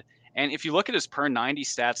Belgrade. And if you look at his per 90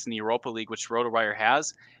 stats in the Europa League, which RotoWire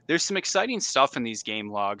has, there's some exciting stuff in these game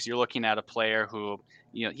logs. You're looking at a player who,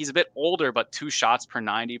 he's a bit older, but 2 shots per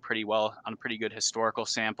 90 pretty well on a pretty good historical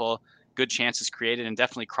sample. Good chances created and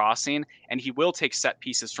definitely crossing. And he will take set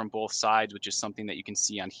pieces from both sides, which is something that you can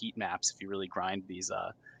see on heat maps if you really grind these,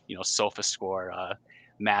 SofaScore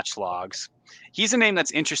match logs. He's a name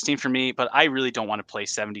that's interesting for me, but I really don't want to play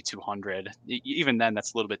 7,200. Even then,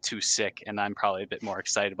 that's a little bit too sick, and I'm probably a bit more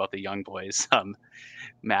excited about the Young Boys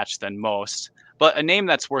match than most. But a name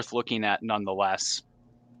that's worth looking at nonetheless.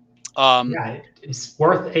 Yeah, it's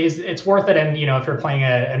worth it. And if you're playing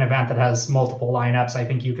an event that has multiple lineups, I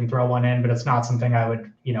think you can throw one in, but it's not something I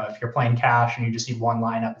would, if you're playing cash and you just need one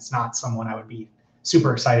lineup, it's not someone I would be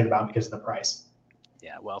super excited about because of the price.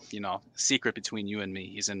 Yeah, well, secret between you and me,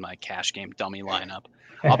 he's in my cash game dummy lineup.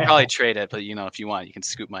 I'll probably trade it, but if you want, you can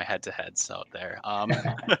scoop my head-to-heads out there.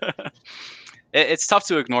 It's tough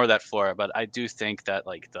to ignore that floor, but I do think that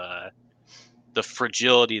like the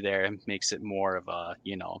fragility there makes it more of a,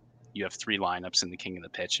 you have 3 lineups in the king of the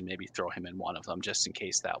pitch and maybe throw him in one of them just in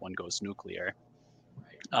case that one goes nuclear.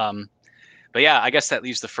 Right. But yeah, I guess that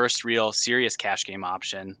leaves the first real serious cash game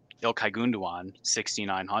option, Ilkay Gundogan,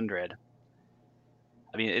 6,900.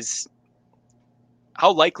 I mean,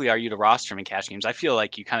 how likely are you to roster him in cash games? I feel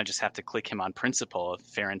like you kind of just have to click him on principle if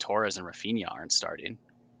Ferran Torres and Rafinha aren't starting.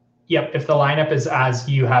 Yep, if the lineup is as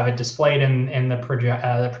you have it displayed in the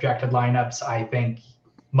projected lineups, I think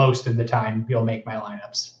most of the time you'll make my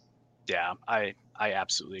lineups. Yeah, I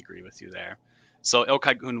absolutely agree with you there. So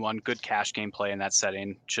Ilkay Gundogan, good cash game play in that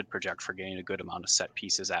setting, should project for getting a good amount of set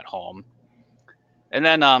pieces at home. And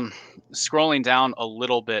then scrolling down a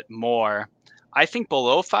little bit more, I think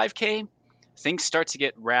below 5K, things start to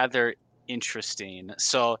get rather interesting.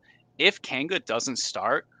 So if Kanga doesn't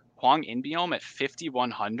start, Hwang In-beom at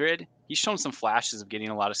 5,100, he's shown some flashes of getting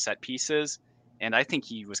a lot of set pieces, and I think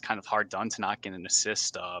he was kind of hard done to not get an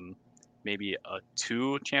assist maybe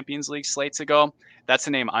 2 Champions League slates ago. That's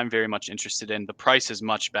a name I'm very much interested in. The price is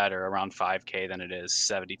much better, around 5K, than it is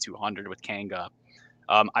 7,200 with Kanga.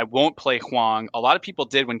 I won't play Hwang. A lot of people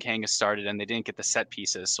did when Kanga started, and they didn't get the set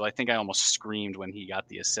pieces. So I think I almost screamed when he got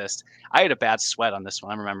the assist. I had a bad sweat on this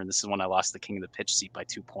one. I remember this is when I lost the king of the pitch seat by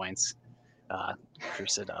 2 points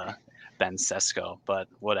versus Ben Sesko, but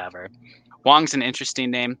whatever. Hwang's an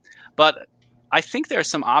interesting name, but I think there are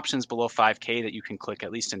some options below 5K that you can click,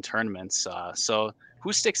 at least in tournaments. So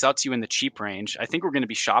who sticks out to you in the cheap range? I think we're going to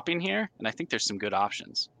be shopping here, and I think there's some good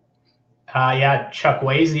options. Yeah,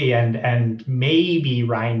 Chukwueze and maybe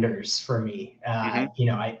Reinders for me. You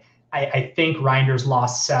know, I think Reinders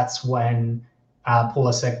lost sets when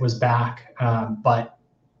Pulisic was back, but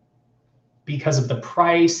because of the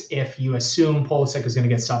price, if you assume Pulisic is going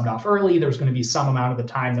to get subbed off early, there's going to be some amount of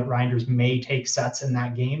the time that Reinders may take sets in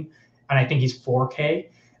that game, and I think he's 4K.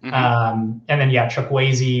 And then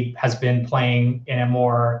Chukwueze has been playing in a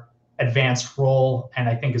more advanced role, and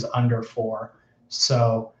I think is under 4.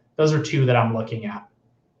 So those are 2 that I'm looking at.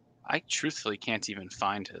 I truthfully can't even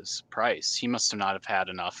find his price. He must have not have had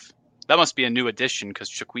enough. That must be a new addition because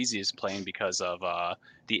Chukwueze is playing because of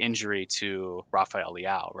the injury to Rafael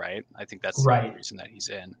Leao, right? I think that's the reason that he's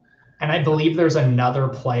in. And I believe there's another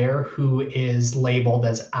player who is labeled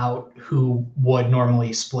as out who would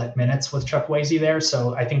normally split minutes with Chukwueze there.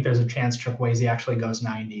 So I think there's a chance Chukwueze actually goes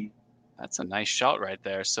 90. That's a nice shout right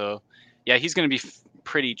there. So, yeah, he's going to be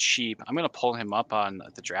pretty cheap. I'm going to pull him up on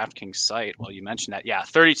the DraftKings site while you mentioned that. Yeah,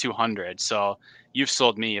 3,200. So you've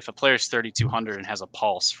sold me. If a player's 3,200 and has a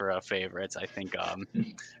pulse for a favorite, I think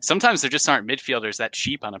sometimes there just aren't midfielders that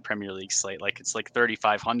cheap on a Premier League slate. Like it's like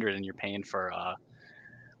 3,500 and you're paying for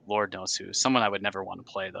Lord knows who. Someone I would never want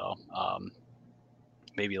to play though.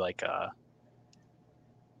 Maybe like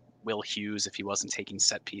Will Hughes if he wasn't taking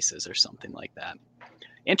set pieces or something like that.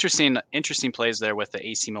 Interesting plays there with the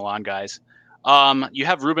AC Milan guys. You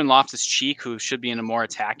have Ruben Loftus-Cheek, who should be in a more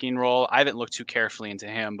attacking role. I haven't looked too carefully into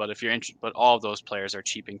him, but but all of those players are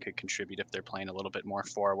cheap and could contribute if they're playing a little bit more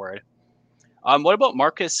forward. What about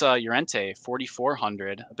Marcus Llorente,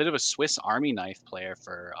 4,400? A bit of a Swiss Army knife player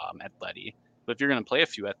for Atleti. But if you're going to play a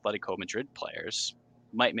few Atletico Madrid players,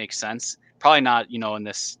 might make sense. Probably not, in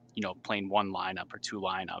this, playing 1 lineup or 2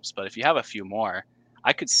 lineups. But if you have a few more,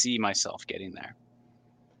 I could see myself getting there.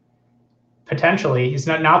 Potentially. He's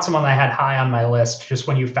not someone I had high on my list, just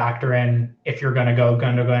when you factor in if you're going to go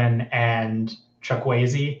Gundogan and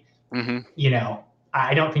Chukwueze.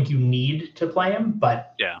 I don't think you need to play him,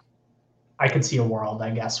 but yeah, I could see a world,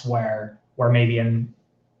 I guess, where maybe in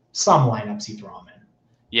some lineups you throw him in.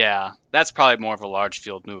 Yeah, that's probably more of a large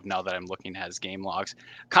field move now that I'm looking at his game logs.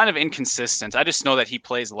 Kind of inconsistent. I just know that he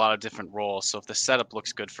plays a lot of different roles, so if the setup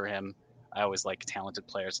looks good for him, I always like talented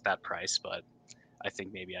players at that price, but I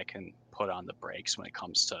think maybe I can put on the brakes when it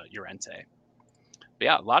comes to Llorente. But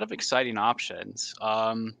yeah, a lot of exciting options.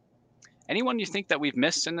 Anyone you think that we've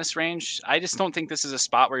missed in this range? I just don't think this is a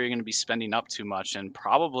spot where you're going to be spending up too much, and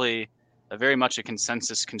probably very much a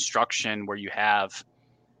consensus construction where you have,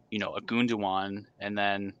 a Gundogan and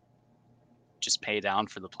then just pay down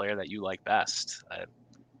for the player that you like best.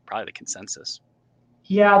 Probably the consensus.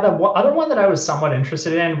 Yeah, the other one that I was somewhat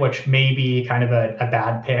interested in, which may be kind of a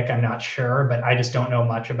bad pick, I'm not sure, but I just don't know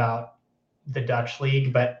much about the Dutch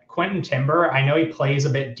league. But Quentin Timber, I know he plays a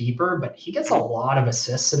bit deeper, but he gets a lot of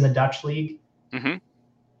assists in the Dutch league.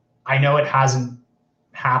 I know it hasn't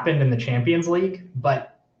happened in the Champions League,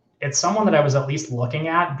 but it's someone that I was at least looking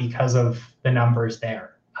at because of the numbers there.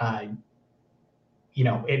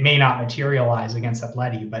 It may not materialize against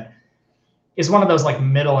Atleti, but is one of those like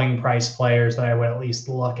middling price players that I would at least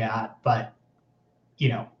look at, but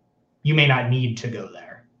you may not need to go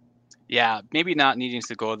there. Yeah, maybe not needing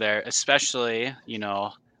to go there, especially,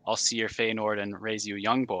 I'll see your Feyenoord and raise you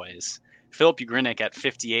young boys. Philip Ugrinik at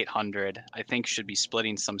 5,800, I think should be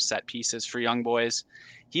splitting some set pieces for young boys.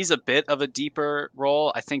 He's a bit of a deeper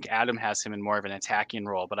role. I think Adam has him in more of an attacking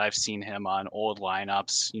role, but I've seen him on old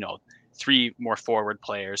lineups, 3 more forward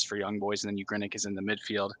players for young boys, and then Ugrinik is in the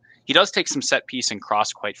midfield. He does take some set piece and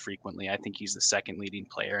cross quite frequently. I think he's the second leading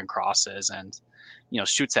player in crosses and,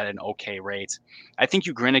 shoots at an okay rate. I think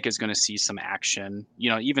Ugrinik is going to see some action,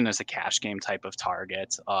 even as a cash game type of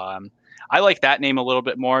target. I like that name a little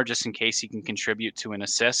bit more just in case he can contribute to an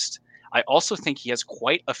assist. I also think he has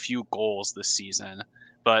quite a few goals this season,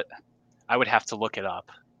 but I would have to look it up.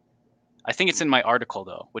 I think it's in my article,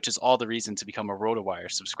 though, which is all the reason to become a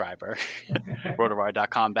RotoWire subscriber.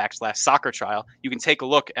 rotowire.com/soccer trial. You can take a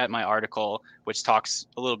look at my article, which talks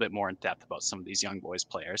a little bit more in depth about some of these young boys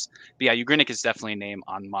players. But yeah, Ugrinic is definitely a name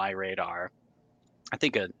on my radar. I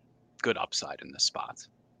think a good upside in this spot.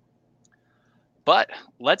 But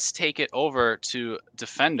let's take it over to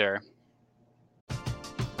defender.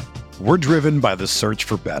 We're driven by the search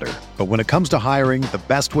for better. But when it comes to hiring, the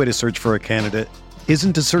best way to search for a candidate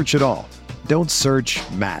isn't to search at all. Don't search,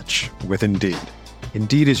 match with Indeed.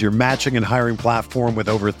 Indeed is your matching and hiring platform with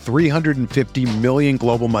over 350 million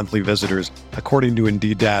global monthly visitors, according to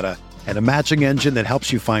Indeed data, and a matching engine that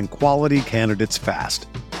helps you find quality candidates fast.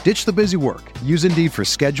 Ditch the busy work. Use Indeed for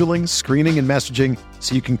scheduling, screening, and messaging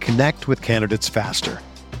so you can connect with candidates faster.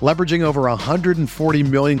 Leveraging over 140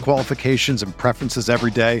 million qualifications and preferences every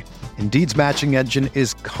day, Indeed's matching engine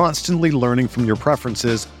is constantly learning from your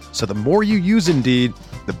preferences, so the more you use Indeed,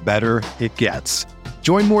 the better it gets.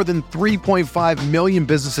 Join more than 3.5 million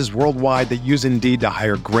businesses worldwide that use Indeed to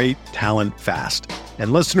hire great talent fast.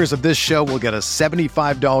 And listeners of this show will get a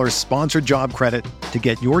 $75 sponsored job credit to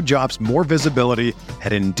get your jobs more visibility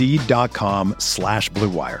at Indeed.com/Blue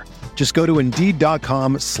Wire. Just go to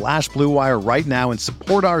Indeed.com/Blue Wire right now and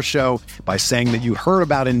support our show by saying that you heard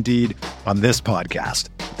about Indeed on this podcast.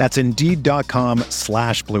 That's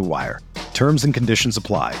Indeed.com/Blue Wire. Terms and conditions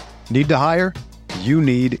apply. Need to hire? You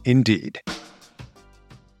need Indeed.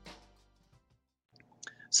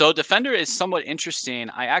 So defender is somewhat interesting.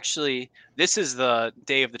 This is the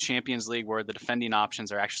day of the Champions League where the defending options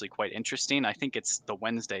are actually quite interesting. I think it's the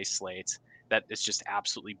Wednesday slate that is just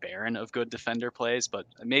absolutely barren of good defender plays, but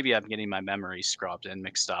maybe I'm getting my memory scrubbed and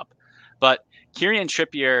mixed up. But Kieran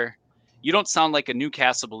Trippier, you don't sound like a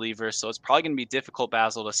Newcastle believer, so it's probably going to be difficult,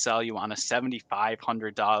 Basil, to sell you on a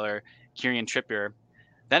 $7,500 Kieran Trippier.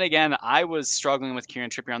 Then again, I was struggling with Kieran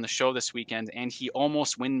Trippier on the show this weekend, and he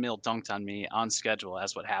almost windmill dunked on me on schedule,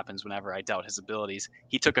 as what happens whenever I doubt his abilities.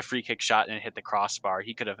 He took a free kick shot and it hit the crossbar.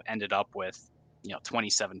 He could have ended up with,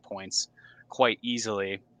 27 points quite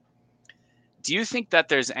easily. Do you think that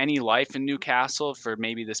there's any life in Newcastle for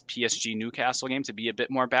maybe this PSG Newcastle game to be a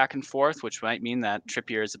bit more back and forth, which might mean that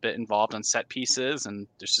Trippier is a bit involved on set pieces and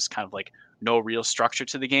there's just kind of like no real structure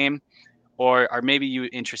to the game? Or are maybe you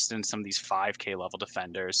interested in some of these 5K level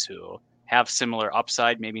defenders who have similar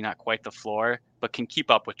upside, maybe not quite the floor, but can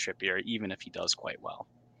keep up with Trippier even if he does quite well?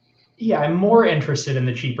 Yeah, I'm more interested in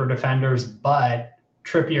the cheaper defenders, but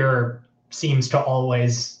Trippier seems to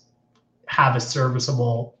always have a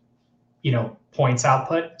serviceable, points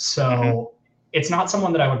output. So it's not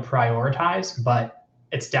someone that I would prioritize, but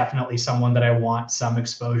it's definitely someone that I want some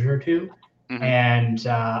exposure to. Mm-hmm. And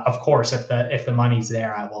of course, if the money's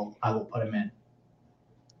there, I will put him in.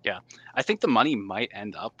 Yeah, I think the money might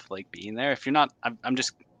end up being there. If you're not, I'm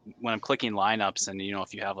just when I'm clicking lineups, and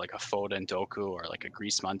if you have like a Foden Doku or like a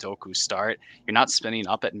Griezmann Doku start, you're not spending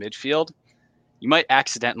up at midfield. You might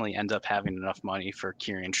accidentally end up having enough money for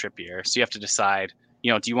Kieran Trippier. So you have to decide,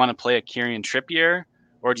 do you want to play a Kieran Trippier,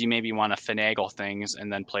 or do you maybe want to finagle things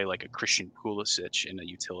and then play like a Christian Pulisic in a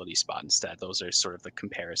utility spot instead? Those are sort of the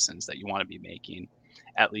comparisons that you want to be making,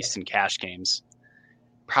 at least in cash games.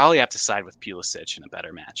 Probably have to side with Pulisic in a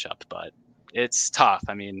better matchup, but it's tough.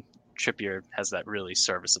 I mean, Trippier has that really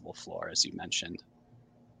serviceable floor, as you mentioned.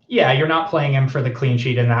 Yeah, you're not playing him for the clean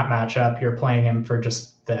sheet in that matchup. You're playing him for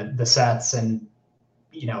just the sets, and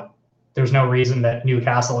there's no reason that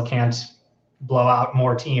Newcastle can't blow out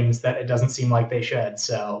more teams that it doesn't seem like they should.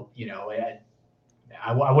 So,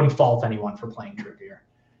 I wouldn't fault anyone for playing Trippier.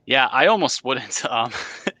 Yeah, I almost wouldn't.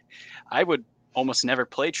 I would almost never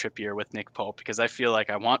play Trippier with Nick Pope because I feel like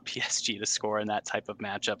I want PSG to score in that type of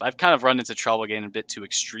matchup. I've kind of run into trouble getting a bit too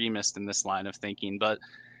extremist in this line of thinking, but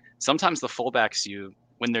sometimes the fullbacks,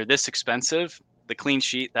 when they're this expensive, the clean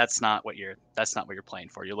sheet, that's not what you're playing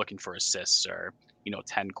for. You're looking for assists or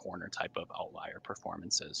 10 corner type of outlier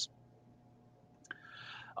performances.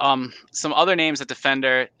 Some other names at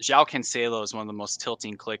defender, João Cancelo is one of the most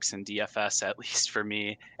tilting clicks in DFS, at least for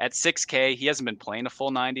me. At 6K, he hasn't been playing a full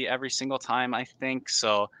 90 every single time, I think.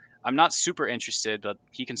 So I'm not super interested, but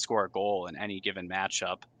he can score a goal in any given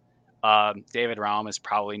matchup. David Raum is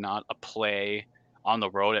probably not a play on the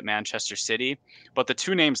road at Manchester City. But the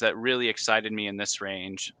two names that really excited me in this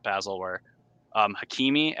range, Basil, were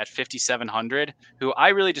Hakimi at 5,700, who I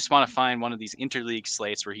really just want to find one of these interleague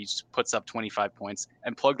slates where he puts up 25 points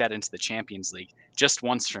and plug that into the Champions League just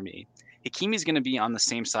once for me. Hakimi's going to be on the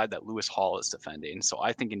same side that Lewis Hall is defending. So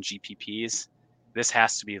I think in GPPs, this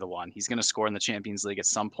has to be the one. He's going to score in the Champions League at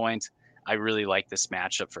some point. I really like this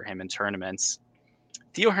matchup for him in tournaments.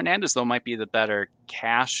 Theo Hernandez, though, might be the better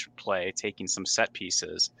cash play, taking some set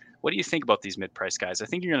pieces. What do you think about these mid-price guys? I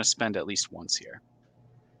think you're going to spend at least once here.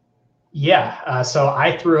 Yeah, so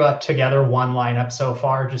I threw up together one lineup so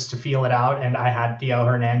far just to feel it out, and I had Theo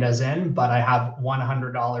Hernandez in, but I have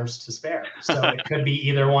 $100 to spare, so it could be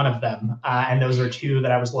either one of them. And those are two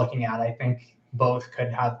that I was looking at. I think both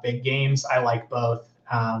could have big games. I like both.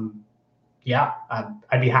 Yeah,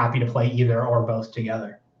 I'd be happy to play either or both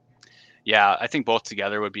together. Yeah, I think both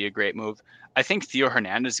together would be a great move. I think Theo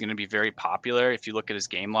Hernandez is going to be very popular. If you look at his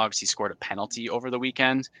game logs, he scored a penalty over the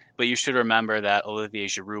weekend. But you should remember that Olivier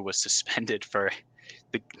Giroud was suspended for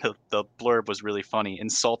the blurb was really funny,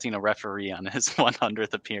 insulting a referee on his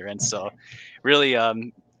 100th appearance. So really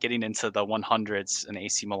getting into the 100s in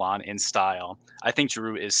AC Milan in style. I think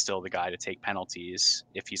Giroud is still the guy to take penalties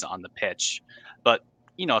if he's on the pitch. But,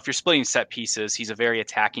 if you're splitting set pieces, he's a very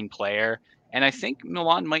attacking player. And I think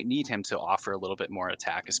Milan might need him to offer a little bit more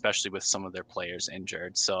attack, especially with some of their players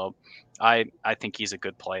injured. So I think he's a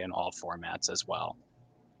good play in all formats as well.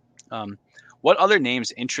 What other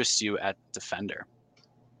names interest you at defender?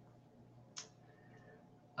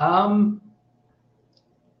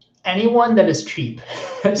 Anyone that is cheap.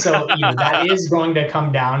 So that is going to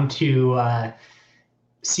come down to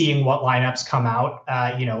seeing what lineups come out.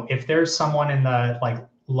 If there's someone in the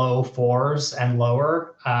low fours and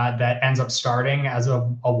lower that ends up starting as a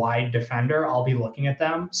wide defender, I'll be looking at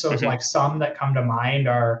them. So some that come to mind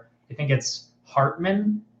are, I think it's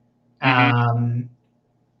Hartman. I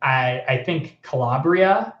think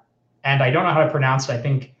Calabria, and I don't know how to pronounce it. I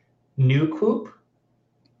think Newcoop,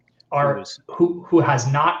 who has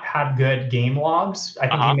not had good game logs. I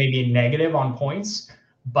think he may be negative on points,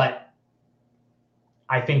 but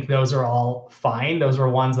I think those are all fine. Those were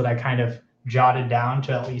ones that I kind of jotted down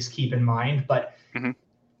to at least keep in mind, but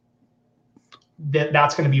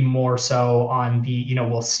that's going to be more so on the,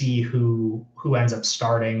 we'll see who ends up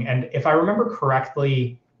starting. And if I remember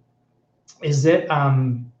correctly, is it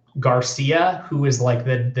Garcia who is like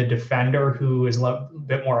the defender who is a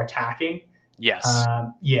bit more attacking? Yes.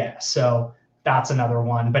 Yeah. So that's another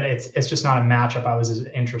one, but it's just not a matchup I was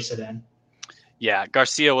interested in. Yeah.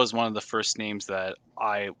 Garcia was one of the first names that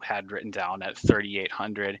I had written down at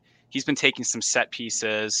 3,800. He's been taking some set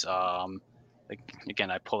pieces. Again,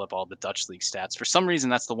 I pulled up all the Dutch league stats. For some reason,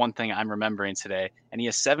 that's the one thing I'm remembering today. And he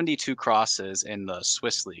has 72 crosses in the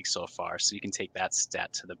Swiss league so far. So you can take that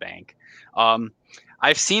stat to the bank.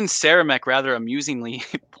 I've seen Saramek rather amusingly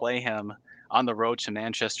play him on the road to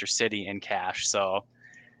Manchester City in cash. So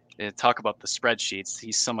talk about the spreadsheets.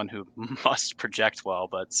 He's someone who must project well,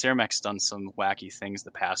 but Saramek's done some wacky things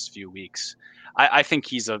the past few weeks. I think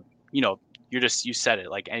he's you said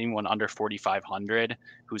it, like anyone under 4,500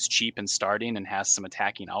 who's cheap and starting and has some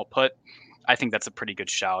attacking output. I think that's a pretty good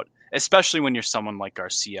shout, especially when you're someone like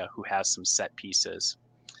Garcia who has some set pieces.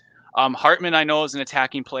 Hartman, I know, is an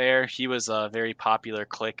attacking player. He was a very popular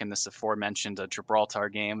click in this aforementioned Gibraltar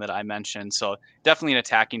game that I mentioned. So definitely an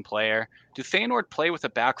attacking player. Do Feyenoord play with a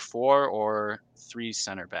back four or three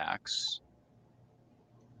center backs?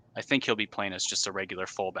 I think he'll be playing as just a regular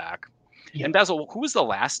fullback. Yeah. And Basil, who was the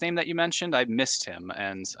last name that you mentioned? I missed him,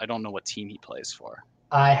 and I don't know what team he plays for.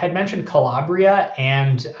 I had mentioned Calabria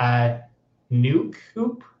and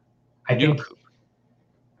Newcoop.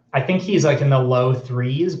 I think he's like in the low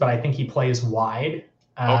threes, but I think he plays wide.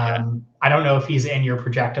 I don't know if he's in your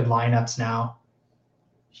projected lineups now.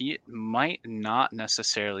 He might not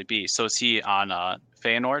necessarily be. So is he on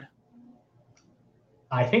Feyenoord?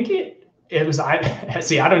 I think it was. I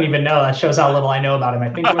don't even know. That shows how little I know about him. I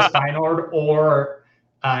think it was Feyenoord or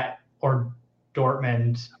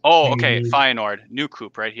Dortmund. Oh, okay. Feyenoord.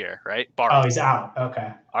 Newcoop right here, right? Bart. Oh, he's out.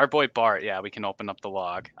 Okay. Our boy Bart. Yeah, we can open up the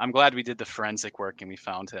log. I'm glad we did the forensic work and we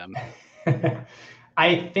found him.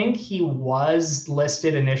 I think he was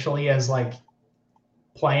listed initially as like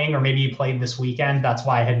playing, or maybe he played this weekend. That's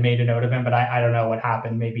why I had made a note of him, but I don't know what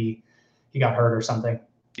happened. Maybe he got hurt or something.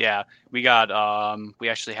 Yeah, we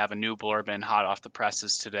actually have a new blurb in hot off the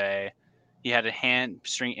presses today. He had a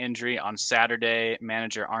hamstring injury on Saturday.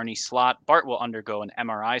 Manager Arne Slot. Bart will undergo an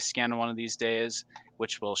MRI scan one of these days,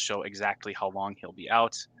 which will show exactly how long he'll be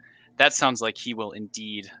out. That sounds like he will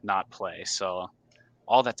indeed not play. So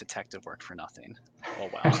all that detective work for nothing. Oh,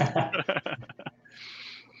 wow.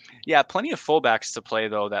 Yeah, plenty of fullbacks to play,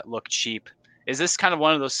 though, that look cheap. Is this kind of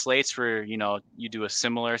one of those slates where, you do a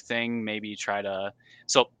similar thing? Maybe you try to...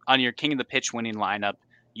 So on your king of the pitch winning lineup,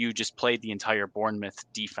 you just played the entire Bournemouth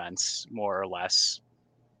defense, more or less.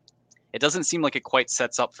 It doesn't seem like it quite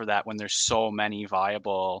sets up for that when there's so many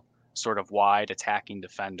viable sort of wide attacking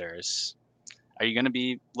defenders. Are you going to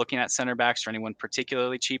be looking at center backs or anyone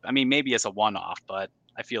particularly cheap? I mean, maybe as a one-off, but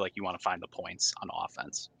I feel like you want to find the points on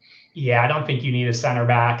offense. Yeah, I don't think you need a center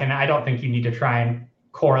back, and I don't think you need to try and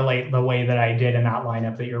correlate the way that I did in that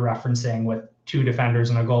lineup that you're referencing with 2 defenders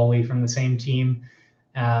and a goalie from the same team.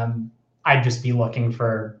 I'd just be looking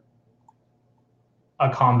for a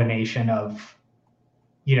combination of,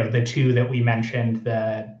 the 2 that we mentioned,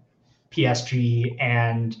 the PSG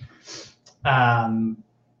and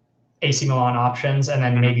AC Milan options, and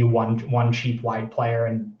then maybe one cheap wide player,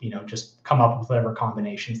 and just come up with whatever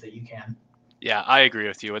combinations that you can. Yeah, I agree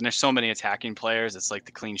with you. And there's so many attacking players. It's like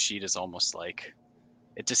the clean sheet is almost like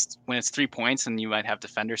it just, when it's 3 points and you might have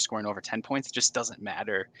defenders scoring over 10 points, it just doesn't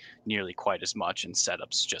matter nearly quite as much in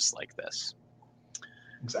setups just like this.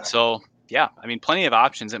 Exactly. So yeah, I mean, plenty of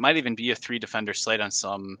options. It might even be a 3 defender slate in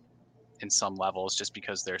some levels, just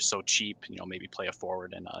because they're so cheap, maybe play a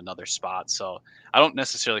forward in another spot. So I don't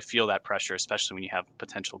necessarily feel that pressure, especially when you have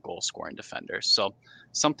potential goal scoring defenders. So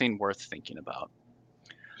something worth thinking about.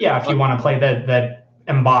 Yeah, if you want to play the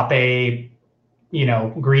Mbappe,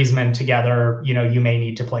 Griezmann together, you may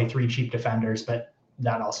need to play 3 cheap defenders, but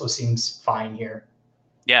that also seems fine here.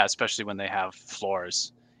 Yeah, especially when they have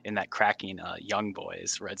floors in that cracking Young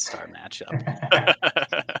Boys Red Star matchup.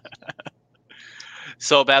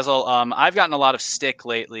 So Basil, I've gotten a lot of stick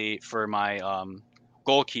lately for my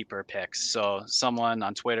goalkeeper picks. So someone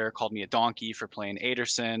on Twitter called me a donkey for playing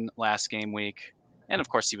Ederson last game week. And of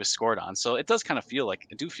course, he was scored on. So it does kind of feel like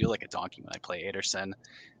a donkey when I play Ederson.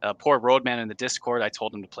 Poor Roadman in the Discord, I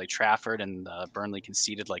told him to play Trafford, and Burnley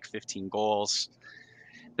conceded like 15 goals.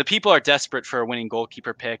 The people are desperate for a winning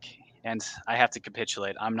goalkeeper pick, and I have to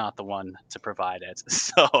capitulate. I'm not the one to provide it.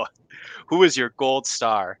 So who is your gold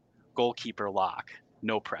star goalkeeper lock?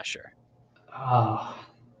 No pressure.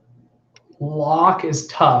 Lock is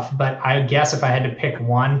tough, but I guess if I had to pick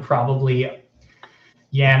one, probably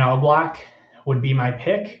Jan Oblak would be my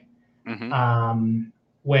pick,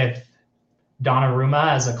 with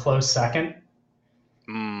Donnarumma as a close second.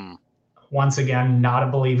 Once again, not a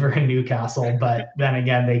believer in Newcastle, but then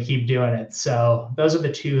again, they keep doing it. So those are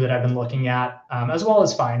the 2 that I've been looking at, as well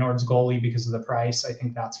as Feyenoord's goalie because of the price. I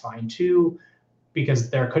think that's fine too, because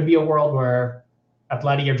there could be a world where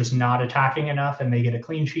Atleti are just not attacking enough and they get a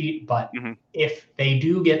clean sheet. But if they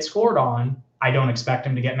do get scored on, I don't expect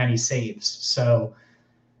them to get many saves. So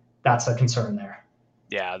that's a concern there.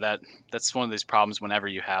 Yeah, that's one of those problems whenever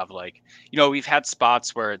you have we've had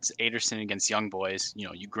spots where it's Ederson against Young Boys.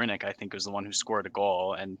 Ugrinik, I think, was the one who scored a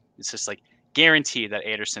goal, and it's just like guaranteed that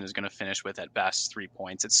Ederson is going to finish with at best 3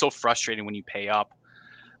 points. It's so frustrating when you pay up.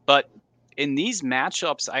 But in these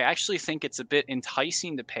matchups, I actually think it's a bit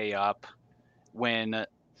enticing to pay up when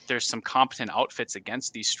there's some competent outfits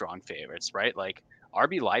against these strong favorites, right? Like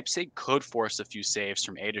RB Leipzig could force a few saves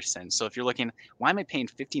from Ederson. So if you're looking, why am I paying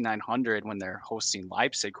 5,900 when they're hosting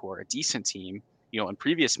Leipzig, who are a decent team? In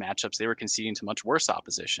previous matchups, they were conceding to much worse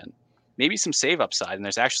opposition. Maybe some save upside, and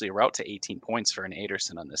there's actually a route to 18 points for an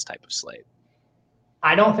Ederson on this type of slate.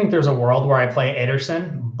 I don't think there's a world where I play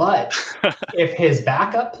Ederson, but if his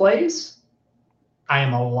backup plays, I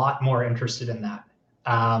am a lot more interested in that.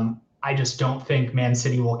 I just don't think Man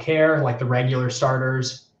City will care like the regular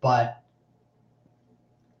starters, but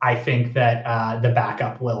I think that the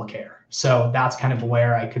backup will care. So that's kind of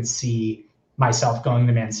where I could see myself going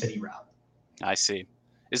the Man City route. I see.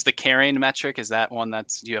 Is the carrying metric, is that one do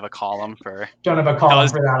you have a column for? Don't have a column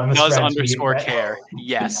for that on the spreadsheet. Underscore but... care.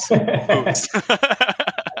 Yes. Oops.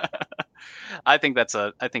 I think that's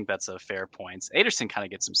a fair point. Ederson kind of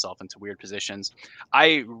gets himself into weird positions.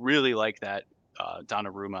 I really like that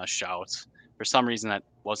Donnarumma shout. For some reason, that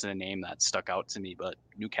wasn't a name that stuck out to me, but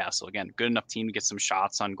Newcastle, again, good enough team to get some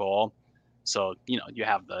shots on goal. So, you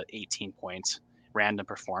have the 18-point random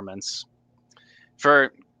performance.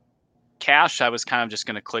 For cash, I was kind of just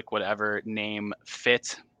going to click whatever name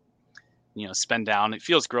fit, spend down. It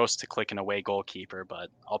feels gross to click an away goalkeeper, but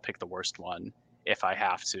I'll pick the worst one if I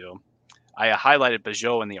have to. I highlighted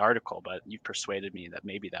Bajot in the article, but you've persuaded me that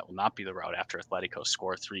maybe that will not be the route after Atletico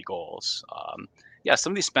score 3 goals.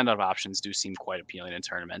 Some of these spend out options do seem quite appealing in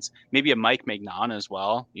tournaments. Maybe a Mike Maignan as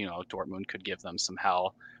well. Dortmund could give them some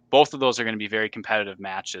hell. Both of those are going to be very competitive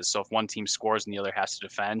matches. So if one team scores and the other has to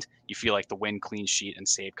defend, you feel like the win, clean sheet, and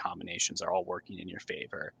save combinations are all working in your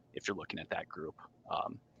favor if you're looking at that group.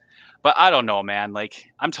 But I don't know, man.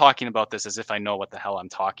 I'm talking about this as if I know what the hell I'm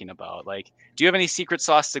talking about. Do you have any secret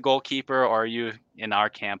sauce to goalkeeper, or are you in our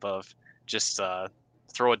camp of just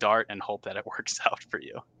throw a dart and hope that it works out for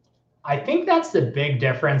you? I think that's the big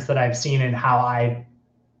difference that I've seen in how I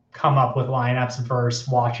come up with lineups versus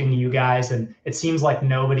watching you guys. And it seems like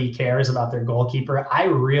nobody cares about their goalkeeper. I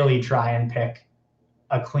really try and pick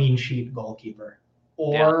a clean sheet goalkeeper,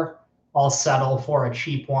 or I'll settle for a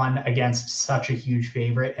cheap one against such a huge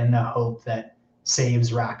favorite in the hope that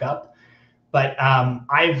saves rack up. But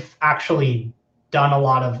I've actually done a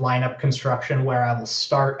lot of lineup construction where I will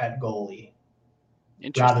start at goalie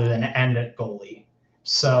rather than end at goalie.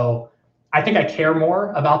 So I think I care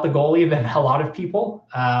more about the goalie than a lot of people.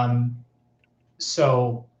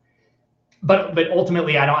 But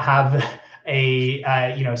ultimately, I don't have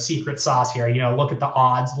a secret sauce here. Look at the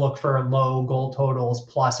odds, look for low goal totals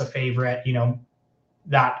plus a favorite.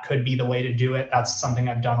 That could be the way to do it. That's something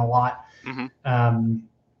I've done a lot.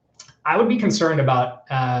 I would be concerned about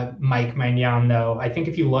Mike Magnan, though. I think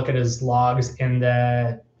if you look at his logs in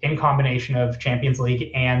combination of Champions League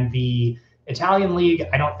and the Italian League,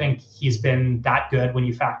 I don't think he's been that good when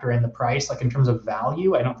you factor in the price. Like in terms of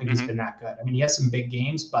value, I don't think he's been that good. I mean, he has some big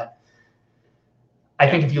games, but I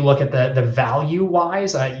think if you look at the value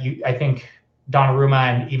wise, I think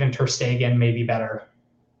Donnarumma and even Ter Stegen may be better.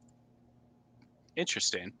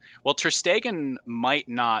 Interesting. Well, Ter Stegen might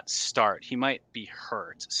not start. He might be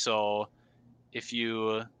hurt. So would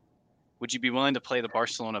you be willing to play the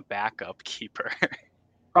Barcelona backup keeper?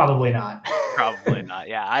 Probably not. Probably not.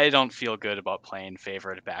 Yeah, I don't feel good about playing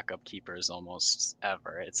favorite backup keepers almost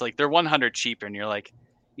ever. It's like they're 100 cheaper, and you're like,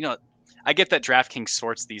 I get that DraftKings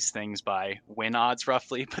sorts these things by win odds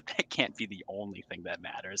roughly, but that can't be the only thing that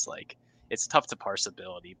matters. Like, it's tough to parse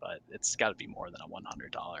ability, but it's got to be more than a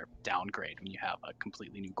 $100 downgrade when you have a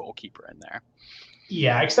completely new goalkeeper in there.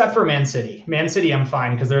 Yeah, except for Man City. Man City, I'm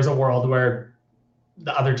fine because there's a world where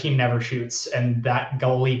the other team never shoots, and that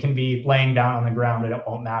goalie can be laying down on the ground and it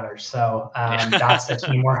won't matter. So that's the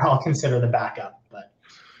team where I'll consider the backup. But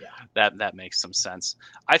yeah, that makes some sense.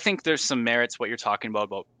 I think there's some merits what you're talking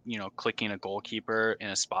about clicking a goalkeeper in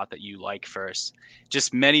a spot that you like first.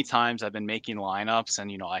 Just many times I've been making lineups,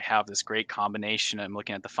 and I have this great combination. I'm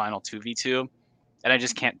looking at the final 2v2, and I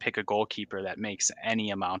just can't pick a goalkeeper that makes any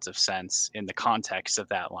amount of sense in the context of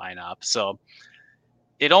that lineup. So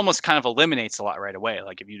it almost kind of eliminates a lot right away.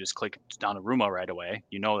 Like if you just click Donnarumma right away,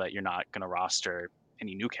 you know that you're not going to roster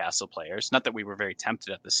any Newcastle players. Not that we were very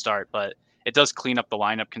tempted at the start, but it does clean up the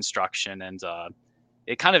lineup construction, and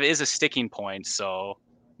it kind of is a sticking point. So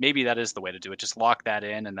maybe that is the way to do it. Just lock that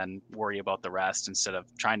in and then worry about the rest instead of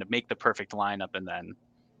trying to make the perfect lineup and then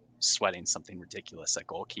sweating something ridiculous at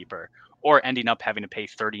goalkeeper, or ending up having to pay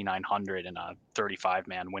 $3,900 in a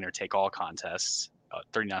 35-man winner-take-all contest.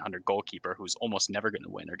 3,900 goalkeeper who's almost never going to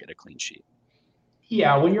win or get a clean sheet.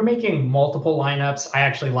 Yeah, when you're making multiple lineups, I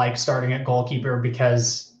actually like starting at goalkeeper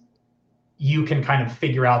because you can kind of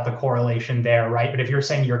figure out the correlation there, right? But if you're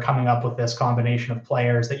saying you're coming up with this combination of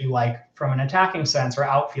players that you like from an attacking sense or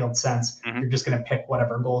outfield sense, you're just going to pick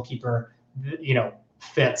whatever goalkeeper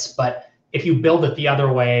fits. But if you build it the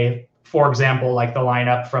other way, for example, like the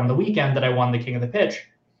lineup from the weekend that I won the King of the Pitch,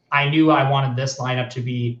 I knew I wanted this lineup to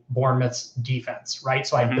be Bournemouth's defense, right?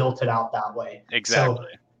 So I built it out that way. Exactly.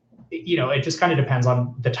 So, it just kind of depends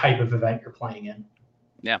on the type of event you're playing in.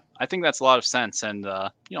 Yeah, I think that's a lot of sense, and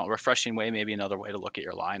a refreshing way, maybe another way to look at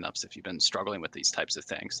your lineups if you've been struggling with these types of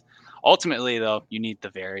things. Ultimately, though, you need the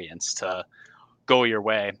variance to go your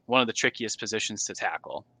way. One of the trickiest positions to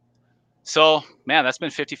tackle. So, man, that's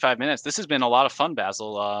been 55 minutes. This has been a lot of fun,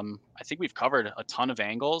 Basil. I think we've covered a ton of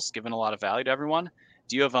angles, given a lot of value to everyone.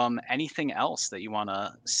 Do you have anything else that you want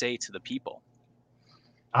to say to the people?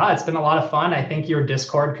 It's been a lot of fun. I think your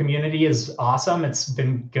Discord community is awesome. It's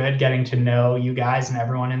been good getting to know you guys and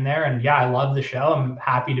everyone in there. And yeah, I love the show. I'm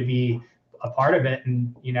happy to be a part of it.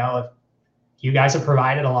 And, if you guys have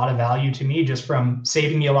provided a lot of value to me just from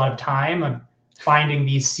saving me a lot of time of finding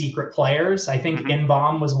these secret players. I think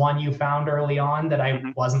Inbomb was one you found early on that I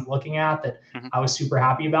wasn't looking at that I was super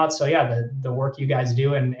happy about. So yeah, the work you guys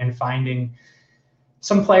do and finding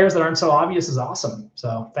some players that aren't so obvious is awesome.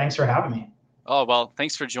 So thanks for having me. Oh, well,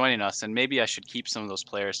 thanks for joining us. And maybe I should keep some of those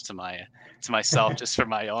players to myself just for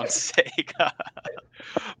my own sake.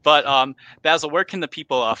 But Basil, where can the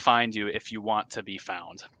people find you if you want to be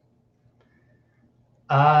found?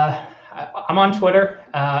 I'm on Twitter.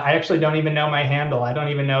 I actually don't even know my handle. I don't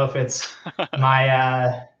even know if it's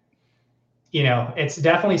my, it's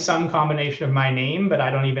definitely some combination of my name, but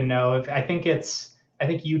I don't even know if I think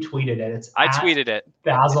you tweeted it. I tweeted it.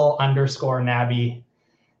 Basil_Nabby.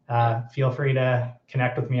 Feel free to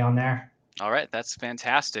connect with me on there. All right. That's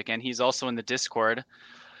fantastic. And he's also in the Discord.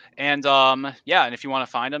 And and if you want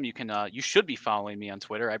to find him, you should be following me on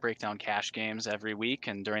Twitter. I break down cash games every week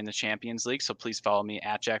and during the Champions League. So please follow me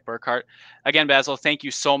at Jack Burkhart. Again, Basil, thank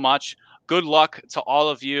you so much. Good luck to all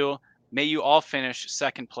of you. May you all finish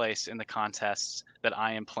second place in the contests that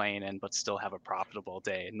I am playing in, but still have a profitable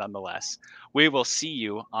day nonetheless. We will see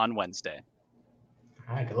you on Wednesday.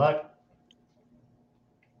 All right, good luck.